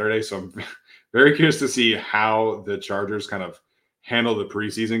Saturday. So I'm very curious to see how the Chargers kind of handle the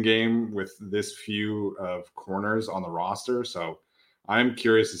preseason game with this few of corners on the roster. So I'm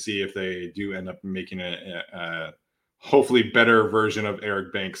curious to see if they do end up making a hopefully better version of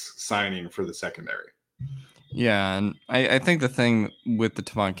Eric Banks signing for the secondary. Yeah, and I think the thing with the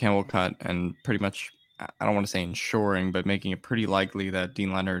Devon Campbell cut and pretty much, I don't want to say ensuring, but making it pretty likely that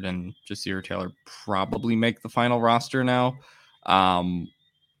Dean Leonard and Jasir Taylor probably make the final roster now.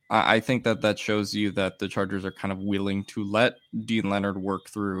 I think that shows you that the Chargers are kind of willing to let Dean Leonard work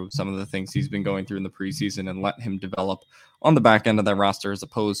through some of the things he's been going through in the preseason and let him develop on the back end of that roster, as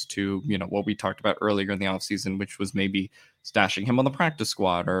opposed to, what we talked about earlier in the offseason, which was maybe stashing him on the practice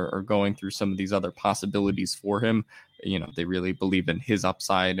squad or going through some of these other possibilities for him. They really believe in his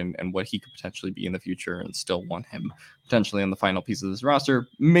upside and what he could potentially be in the future and still want him potentially on the final piece of this roster.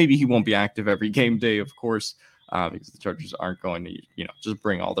 Maybe he won't be active every game day, of course, because the Chargers aren't going to, just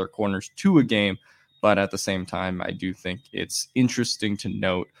bring all their corners to a game. But at the same time, I do think it's interesting to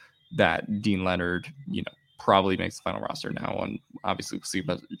note that Dean Leonard, probably makes the final roster now. And obviously we'll see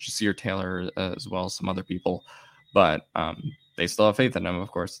about Jasir Taylor as well as some other people. But they still have faith in him,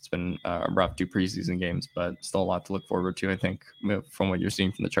 of course. It's been a rough 2 preseason games, but still a lot to look forward to, I think, from what you're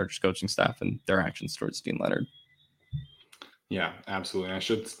seeing from the Chargers coaching staff and their actions towards Dean Leonard. Yeah, absolutely.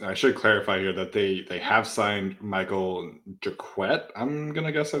 I should clarify here that they have signed Michael Jaquette. I'm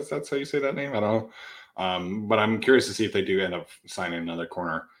gonna guess that's how you say that name. I don't know, but I'm curious to see if they do end up signing another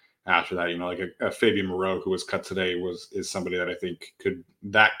corner after that. Like a Fabian Moreau, who was cut today, is somebody that I think could,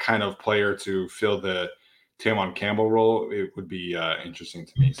 that kind of player to fill the Devon Campbell role. It would be interesting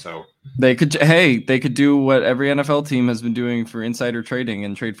to me. So they could do what every NFL team has been doing for insider trading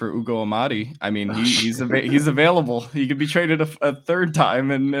and trade for Ugo Amadi. I mean, he's available. He could be traded a third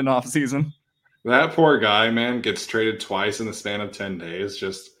time in off season. That poor guy, man, gets traded twice in the span of 10 days.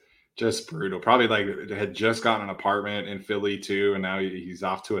 Just brutal. Probably had just gotten an apartment in Philly too, and now he's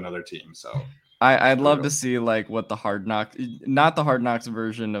off to another team. So I'd love to see what the Hard Knocks, not the Hard Knocks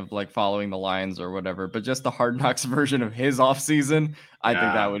version of following the Lions or whatever, but just the Hard Knocks version of his off season. I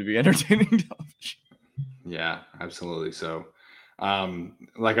think that would be entertaining television. Yeah, absolutely. So,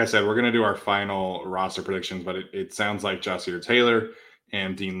 like I said, we're going to do our final roster predictions, but it sounds like Jasir Taylor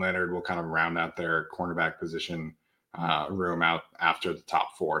and Dean Leonard will kind of round out their cornerback position room out after the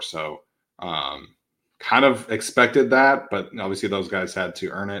top 4. So, kind of expected that, but obviously those guys had to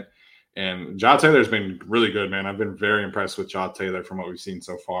earn it. And Jaw Taylor's been really good, man. I've been very impressed with Jaw Taylor from what we've seen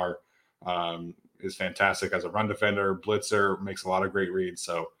so far. Is fantastic as a run defender, blitzer, makes a lot of great reads.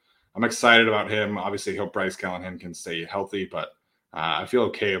 So I'm excited about him. Obviously, hope Bryce Callahan can stay healthy, but I feel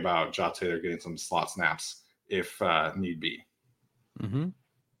okay about Jaw Taylor getting some slot snaps if need be. Mm-hmm.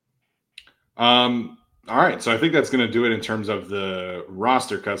 All right, so I think that's going to do it in terms of the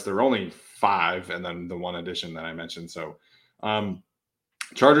roster cuts. There are only 5, and then the one addition that I mentioned. So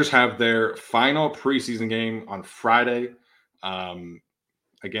Chargers have their final preseason game on Friday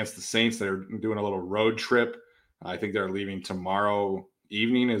against the Saints. They're doing a little road trip. I think they're leaving tomorrow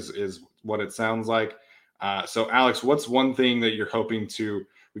evening is what it sounds like. So, Alex, what's one thing that you're hoping to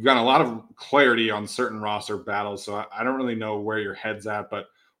 – we've gotten a lot of clarity on certain roster battles, so I don't really know where your head's at, but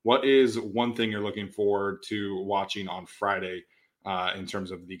What is one thing you're looking forward to watching on Friday in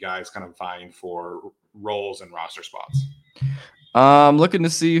terms of the guys kind of vying for roles and roster spots? Looking to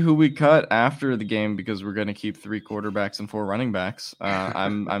see who we cut after the game because we're going to keep 3 quarterbacks and 4 running backs.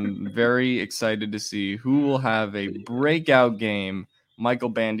 I'm very excited to see who will have a breakout game. Michael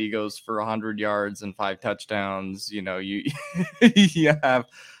Bandy goes for 100 yards and 5 touchdowns. You know, you you have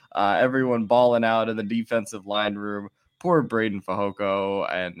everyone balling out in the defensive line room. Poor Braden Fajoko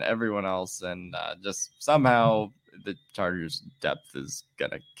and everyone else, and just somehow the Chargers' depth is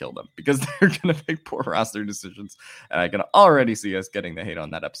gonna kill them because they're gonna make poor roster decisions, and I can already see us getting the hate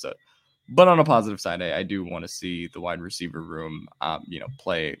on that episode. But on a positive side, I do want to see the wide receiver room,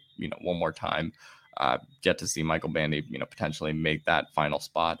 play, one more time, get to see Michael Bandy, potentially make that final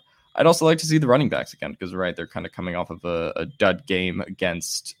spot. I'd also like to see the running backs again because, right, they're kind of coming off of a dud game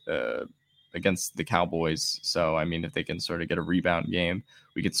against the Cowboys. So, I mean, if they can sort of get a rebound game,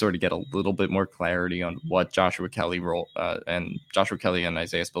 we could sort of get a little bit more clarity on what Joshua Kelly and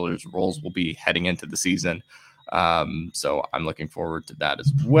Isaiah Spiller's roles will be heading into the season. So I'm looking forward to that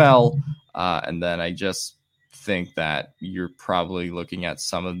as well. And then I just think that you're probably looking at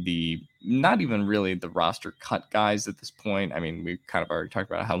some of the, not even really the roster cut guys at this point. I mean, we kind of already talked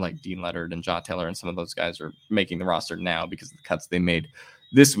about how like Dean Leonard and Jaw Taylor and some of those guys are making the roster now because of the cuts they made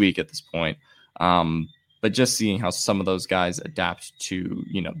this week at this point. But just seeing how some of those guys adapt to,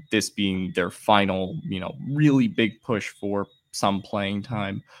 this being their final, really big push for some playing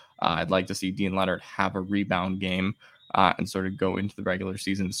time. I'd like to see Dean Leonard have a rebound game and sort of go into the regular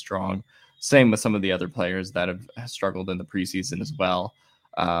season strong. Same with some of the other players that have struggled in the preseason as well.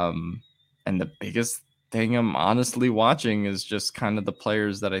 And the biggest thing I'm honestly watching is just kind of the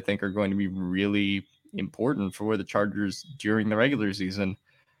players that I think are going to be really important for the Chargers during the regular season.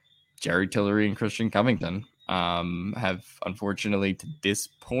 Jerry Tillery and Christian Covington have, unfortunately, to this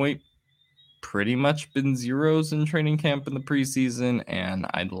point, pretty much been zeros in training camp in the preseason, and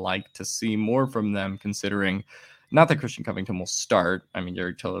I'd like to see more from them, considering not that Christian Covington will start. I mean,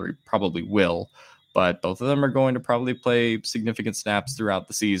 Jerry Tillery probably will, but both of them are going to probably play significant snaps throughout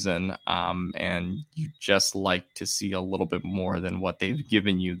the season, and you just like to see a little bit more than what they've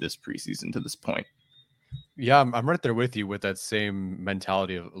given you this preseason to this point. Yeah, I'm right there with you with that same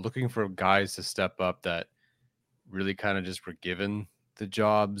mentality of looking for guys to step up that really kind of just were given the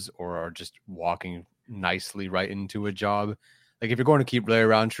jobs or are just walking nicely right into a job. Like if you're going to keep Larry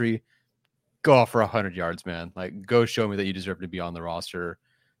Roundtree, go off for 100 yards, man. Like go show me that you deserve to be on the roster.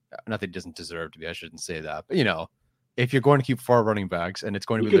 Not that he doesn't deserve to be. I shouldn't say that, but if you're going to keep 4 running backs and it's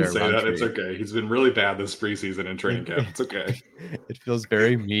going to be Larry Roundtree, that. It's okay. He's been really bad this preseason in training camp. It's okay. It feels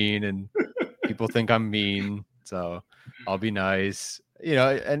very mean, and people think I'm mean, so I'll be nice.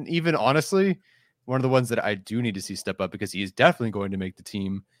 And even honestly, one of the ones that I do need to see step up because he's definitely going to make the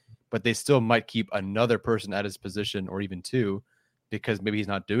team, but they still might keep another person at his position or even 2 because maybe he's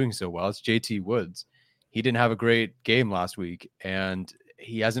not doing so well. It's JT Woods. He didn't have a great game last week, and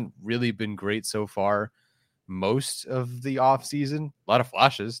he hasn't really been great so far most of the offseason. A lot of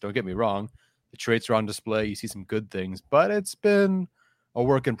flashes, don't get me wrong. The traits are on display. You see some good things, but it's been a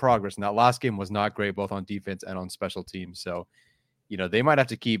work in progress. And that last game was not great, both on defense and on special teams. So, they might have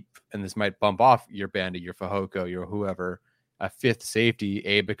to keep, and this might bump off your Bandy, your Fajoko, your whoever, a 5th safety,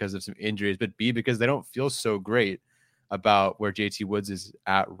 A, because of some injuries, but B, because they don't feel so great about where JT Woods is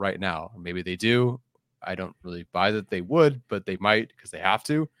at right now. Maybe they do. I don't really buy that they would, but they might because they have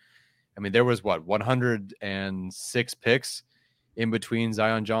to. I mean, there was 106 picks in between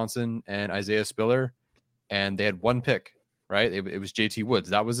Zion Johnson and Isaiah Spiller, and they had 1 pick, right? It was JT Woods.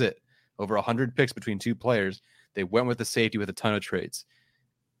 That was it. Over 100 picks between 2 players. They went with the safety with a ton of traits.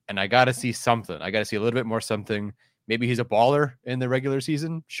 And I got to see something. I got to see a little bit more something. Maybe he's a baller in the regular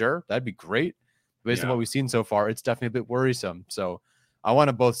season. Sure, that'd be great. Based on what we've seen so far, it's definitely a bit worrisome. So I want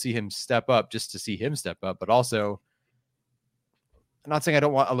to both see him step up just to see him step up, but also I'm not saying I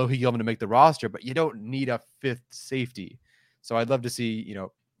don't want Alohi Gilman to make the roster, but you don't need a 5th safety. So I'd love to see,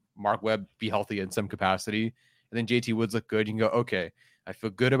 Mark Webb be healthy in some capacity. And then JT Woods look good. You can go, okay, I feel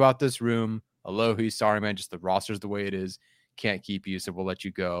good about this room. Alohi, sorry, man, just the roster's the way it is. Can't keep you, so we'll let you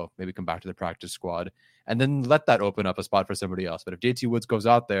go. Maybe come back to the practice squad. And then let that open up a spot for somebody else. But if JT Woods goes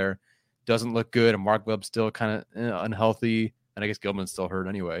out there, doesn't look good, and Mark Webb's still kind of unhealthy, and I guess Gilman's still hurt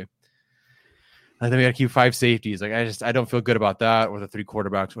anyway, and then we got to keep 5 safeties. Like I don't feel good about that, or the 3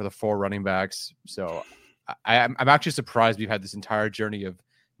 quarterbacks, or the 4 running backs. So I'm actually surprised we've had this entire journey of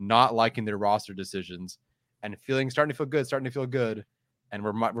not liking their roster decisions and starting to feel good. And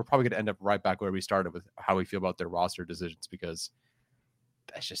we're probably going to end up right back where we started with how we feel about their roster decisions, because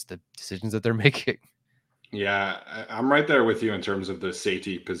that's just the decisions that they're making. Yeah, I'm right there with you in terms of the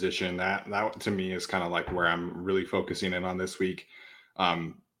safety position. That to me is kind of like where I'm really focusing in on this week.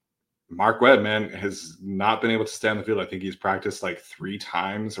 Um, Mark Webb, man, has not been able to stay on the field. I think he's practiced like 3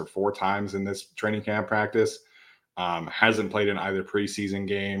 times or 4 times in this training camp practice. Hasn't played in either preseason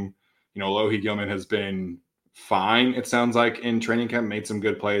game. Lohi Gilman has been fine, it sounds like, in training camp, made some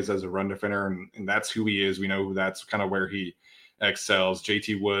good plays as a run defender, and that's who he is. We know that's kind of where he excels.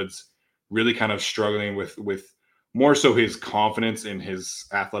 JT Woods really kind of struggling with more so his confidence in his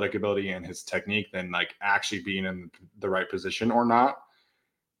athletic ability and his technique than like actually being in the right position or not.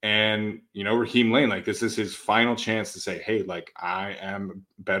 And, Raheem Lane, like this is his final chance to say, hey, like I am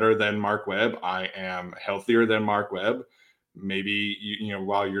better than Mark Webb. I am healthier than Mark Webb. Maybe,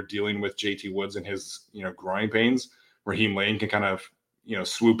 while you're dealing with JT Woods and his, growing pains, Raheem Lane can kind of,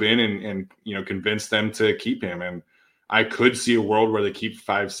 swoop in and convince them to keep him. And I could see a world where they keep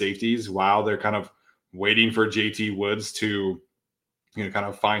 5 safeties while they're kind of waiting for JT Woods to, kind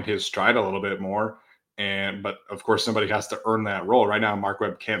of find his stride a little bit more. But of course, somebody has to earn that role. Right now, Mark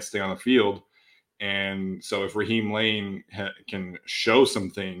Webb can't stay on the field. And so if Raheem Lane can show some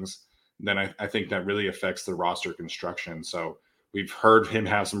things, then I think that really affects the roster construction. So we've heard him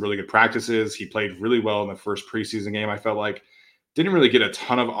have some really good practices. He played really well in the first preseason game. I felt like didn't really get a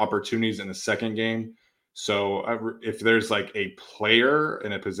ton of opportunities in the second game. So if there's like a player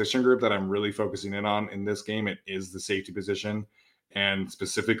in a position group that I'm really focusing in on in this game, it is the safety position, and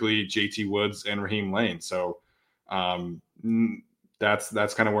specifically JT Woods and Raheem Lane. So that's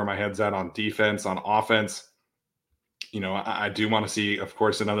kind of where my head's at on defense. On offense, I do want to see, of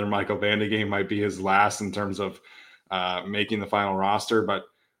course, another Michael Vanda game. Might be his last in terms of making the final roster, but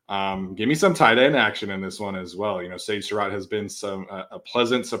give me some tight end action in this one as well. Sage Surratt has been a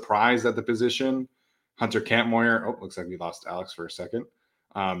pleasant surprise at the position. Hunter Kampmoyer, looks like we lost Alex for a second.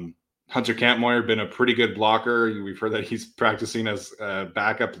 Hunter Kampmoyer been a pretty good blocker. We've heard that he's practicing as a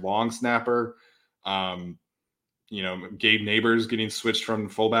backup long snapper. Gabe Neighbors getting switched from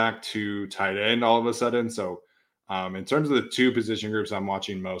fullback to tight end all of a sudden. So in terms of the 2 position groups I'm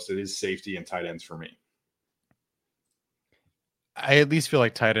watching most, it is safety and tight ends for me. I at least feel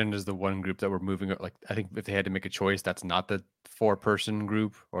like tight end is the one group that we're moving. Like, I think if they had to make a choice, that's not the 4-person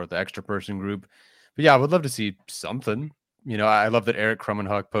group or the extra person group. But yeah, I would love to see something. I love that Eric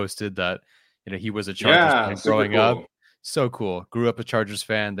Krummenhoek posted that, he was a Chargers fan growing up. So cool. Grew up a Chargers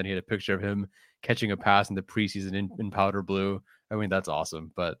fan. Then he had a picture of him catching a pass in the preseason in powder blue. I mean, that's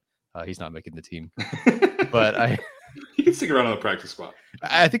awesome. But he's not making the team. But he can stick around on the practice squad.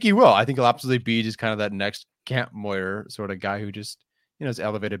 I think he will. I think he'll absolutely be just kind of that next Kampmoyer sort of guy who just, is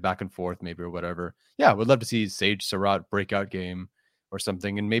elevated back and forth maybe or whatever. Yeah, would love to see Sage Surratt breakout game or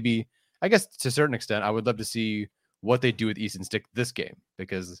something. And maybe, I guess to a certain extent, I would love to see what they do with Easton Stick this game,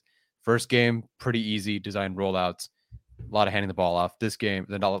 because first game, pretty easy design rollouts, a lot of handing the ball off. This game,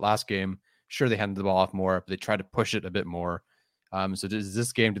 the last game, sure, they handed the ball off more, but they tried to push it a bit more. So does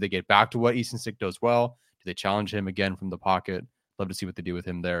this game, do they get back to what Easton Stick does well? Do they challenge him again from the pocket? Love to see what they do with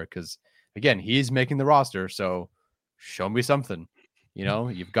him there, because again, he's making the roster. So show me something.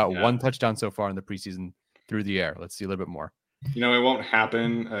 You've got 1 touchdown so far in the preseason through the air. Let's see a little bit more. It won't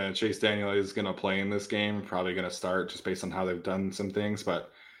happen. Chase Daniel is going to play in this game, probably going to start just based on how they've done some things.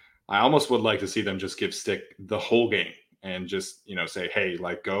 But I almost would like to see them just give Stick the whole game and just, say, hey,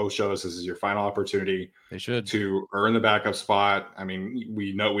 like, go show us this is your final opportunity. They should to earn the backup spot. I mean,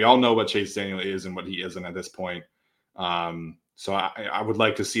 we all know what Chase Daniel is and what he isn't at this point. So I would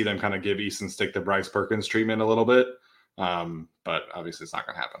like to see them kind of give Easton Stick the Bryce Perkins treatment a little bit. But obviously it's not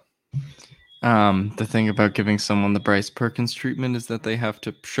going to happen. The thing about giving someone the Bryce Perkins treatment is that they have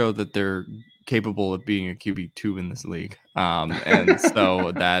to show that they're capable of being a QB2 in this league. And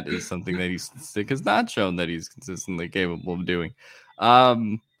so that is something that Stick has not shown that he's consistently capable of doing.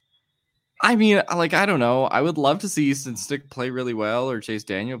 I mean, like, I don't know. I would love to see Easton Stick play really well or Chase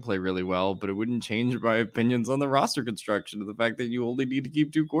Daniel play really well, but it wouldn't change my opinions on the roster construction of the fact that you only need to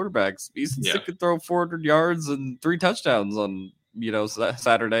keep 2 quarterbacks. Easton Stick could throw 400 yards and 3 touchdowns on,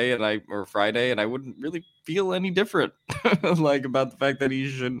 Saturday or Friday, and I wouldn't really feel any different like about the fact that he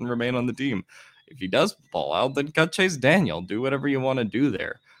shouldn't remain on the team. If he does fall out, then cut Chase Daniel. Do whatever you want to do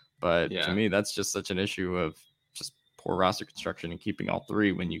there. But to me, that's just such an issue of just poor roster construction and keeping all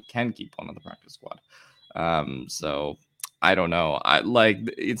 3 when you can keep one on the practice squad. So I don't know.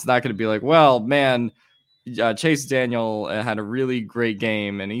 It's not going to be like, well, man, Chase Daniel had a really great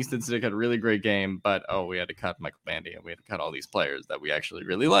game and Easton Stick had a really great game, but we had to cut Michael Bandy and we had to cut all these players that we actually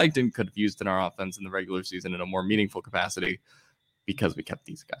really liked and could have used in our offense in the regular season in a more meaningful capacity because we kept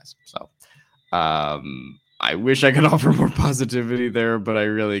these guys. So I wish I could offer more positivity there, but I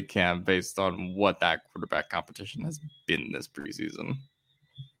really can't based on what that quarterback competition has been this preseason.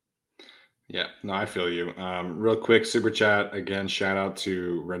 Yeah, no, I feel you. Real quick, super chat again. Shout out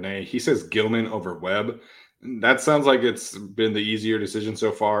to Renee. He says Gilman over Webb. That sounds like it's been the easier decision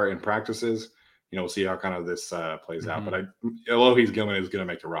so far in practices. We'll see how kind of this plays out. But Elohim Gilman is going to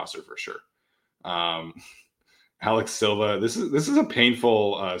make the roster for sure. Alex Silva, this is a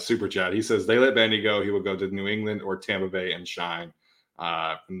painful super chat. He says they let Bandy go, he will go to New England or Tampa Bay and shine.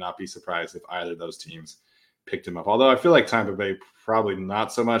 Not be surprised if either of those teams picked him up. Although I feel like Tampa Bay probably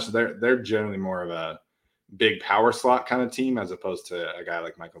not so much. They're generally more of a big power slot kind of team as opposed to a guy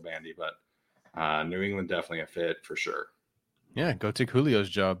like Michael Bandy. But New England definitely a fit for sure. Yeah, go take Julio's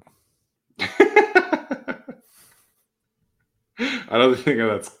job. I don't think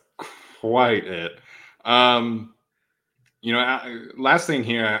that's quite it. Last thing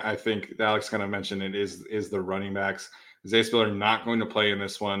here, I think Alex kind of mentioned it is the running backs. Zay Spiller not going to play in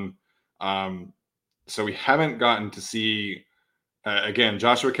this one. So we haven't gotten to see, again,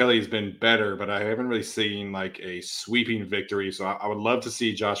 Joshua Kelly has been better, but I haven't really seen like a sweeping victory. So I would love to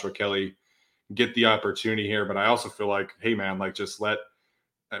see Joshua Kelly get the opportunity here. But I also feel like, hey, man, like just let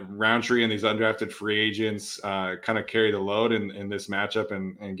Roundtree and these undrafted free agents kind of carry the load in this matchup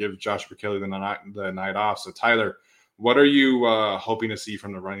and give Joshua Kelly the night off. So, Tyler, what are you hoping to see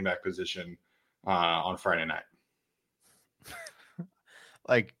from the running back position on Friday night?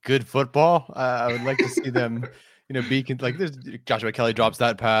 Like good football. I would like to see them, be like this. Joshua Kelly drops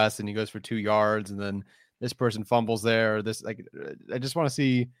that pass and he goes for 2 yards, and then this person fumbles there. I just want to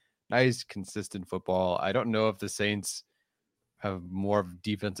see nice, consistent football. I don't know if the Saints have more of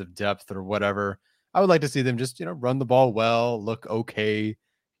defensive depth or whatever. I would like to see them just, run the ball well, look okay.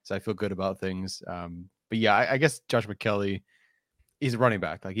 So I feel good about things. But yeah, I guess Joshua Kelly, he's a running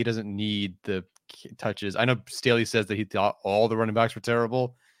back. Like he doesn't need the touches. I know Staley says that he thought all the running backs were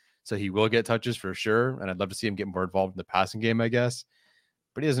terrible, so he will get touches for sure. And I'd love to see him get more involved in the passing game, I guess.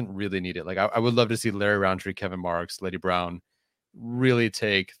 But he doesn't really need it. Like I would love to see Larry Roundtree, Kevin Marks, Letty Brown really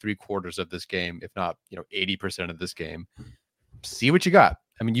take 3/4 of this game, if not 80% of this game. See what you got.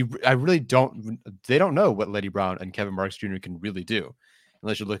 I mean, they don't know what Letty Brown and Kevin Marks Jr. can really do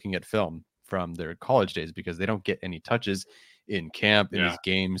unless you're looking at film from their college days, because they don't get any touches in camp, in these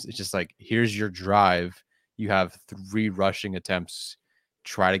games. It's just like, here's your drive. You have 3 rushing attempts,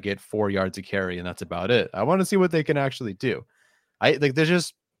 try to get 4 yards a carry, and that's about it. I want to see what they can actually do. There's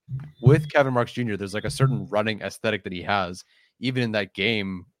just, with Kevin Marks Jr., there's like a certain running aesthetic that he has, even in that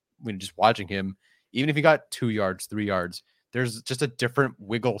game, when just watching him, even if he got 2 yards, 3 yards, there's just a different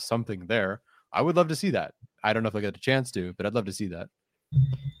wiggle something there. I would love to see that. I don't know if I get a chance to, but I'd love to see that.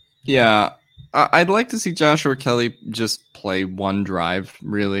 Yeah, I'd like to see Joshua Kelly just play one drive,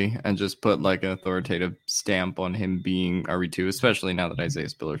 really, and just put like an authoritative stamp on him being RB2, especially now that Isaiah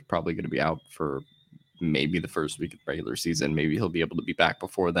Spiller is probably going to be out for maybe the first week of the regular season. Maybe he'll be able to be back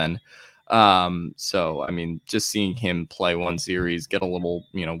before then. So, I mean, just seeing him play one series, get a little,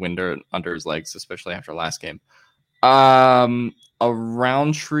 wind under his legs, especially after last game. A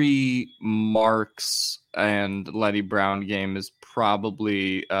Roundtree, Marks, and Letty Brown game is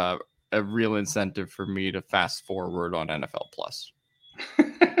probably a real incentive for me to fast forward on NFL Plus.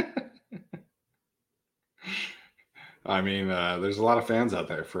 I mean, there's a lot of fans out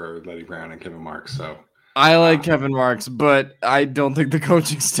there for Letty Brown and Kevin Marks, so I like Kevin Marks, but I don't think the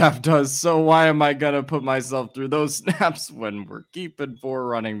coaching staff does. So why am I gonna put myself through those snaps when we're keeping 4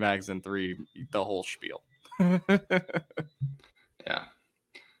 running backs and 3, the whole spiel? Yeah,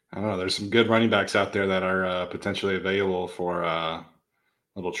 I don't know. There's some good running backs out there that are potentially available for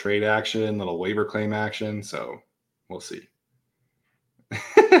little trade action, little waiver claim action. So we'll see.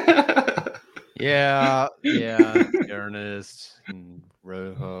 Yeah. Ernest and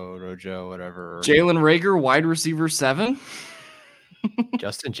Rojo, whatever. Jalen Reagor, wide receiver 7.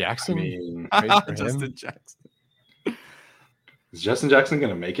 Justin Jackson. I mean, Justin Jackson. Is Justin Jackson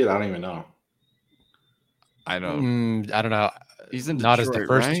going to make it? I don't even know. I don't know. He's in not Detroit, as the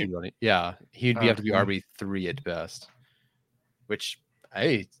first right? 2 running. Yeah, he'd have to be RB3 at best. Which,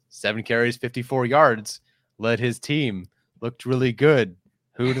 hey, 7 carries, 54 yards, led his team. Looked really good.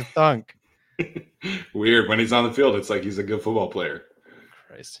 Who'd have thunk? Weird. When he's on the field, it's like he's a good football player.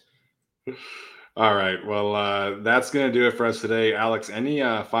 Christ. All right. Well, that's going to do it for us today. Alex, any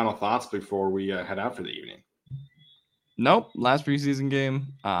final thoughts before we head out for the evening? Nope. Last preseason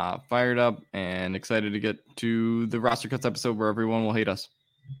game. Fired up and excited to get to the roster cuts episode where everyone will hate us.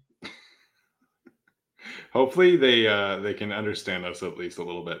 Hopefully they can understand us at least a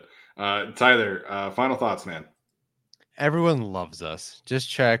little bit. Tyler, final thoughts, man. Everyone loves us. Just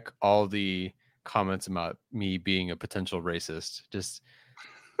check all the comments about me being a potential racist. Just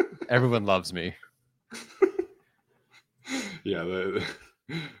everyone loves me. Yeah, the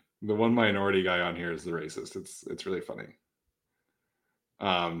one minority guy on here is the racist. It's really funny.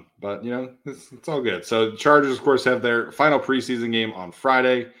 But it's all good. So the Chargers, of course, have their final preseason game on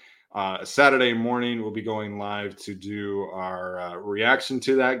Friday. Saturday morning, we'll be going live to do our reaction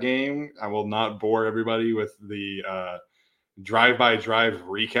to that game. I will not bore everybody with the drive-by-drive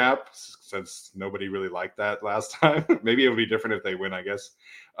recap since nobody really liked that last time. Maybe it'll be different if they win, I guess.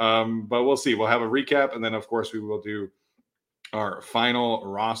 But we'll see. We'll have a recap, and then, of course, we will do our final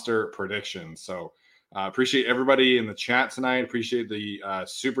roster predictions. So appreciate everybody in the chat tonight. Appreciate the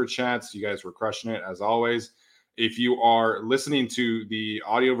super chats. You guys were crushing it, as always. If you are listening to the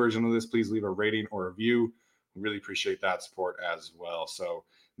audio version of this, please leave a rating or review. We really appreciate that support as well. So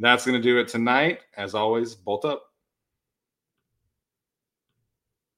that's going to do it tonight. As always, bolt up.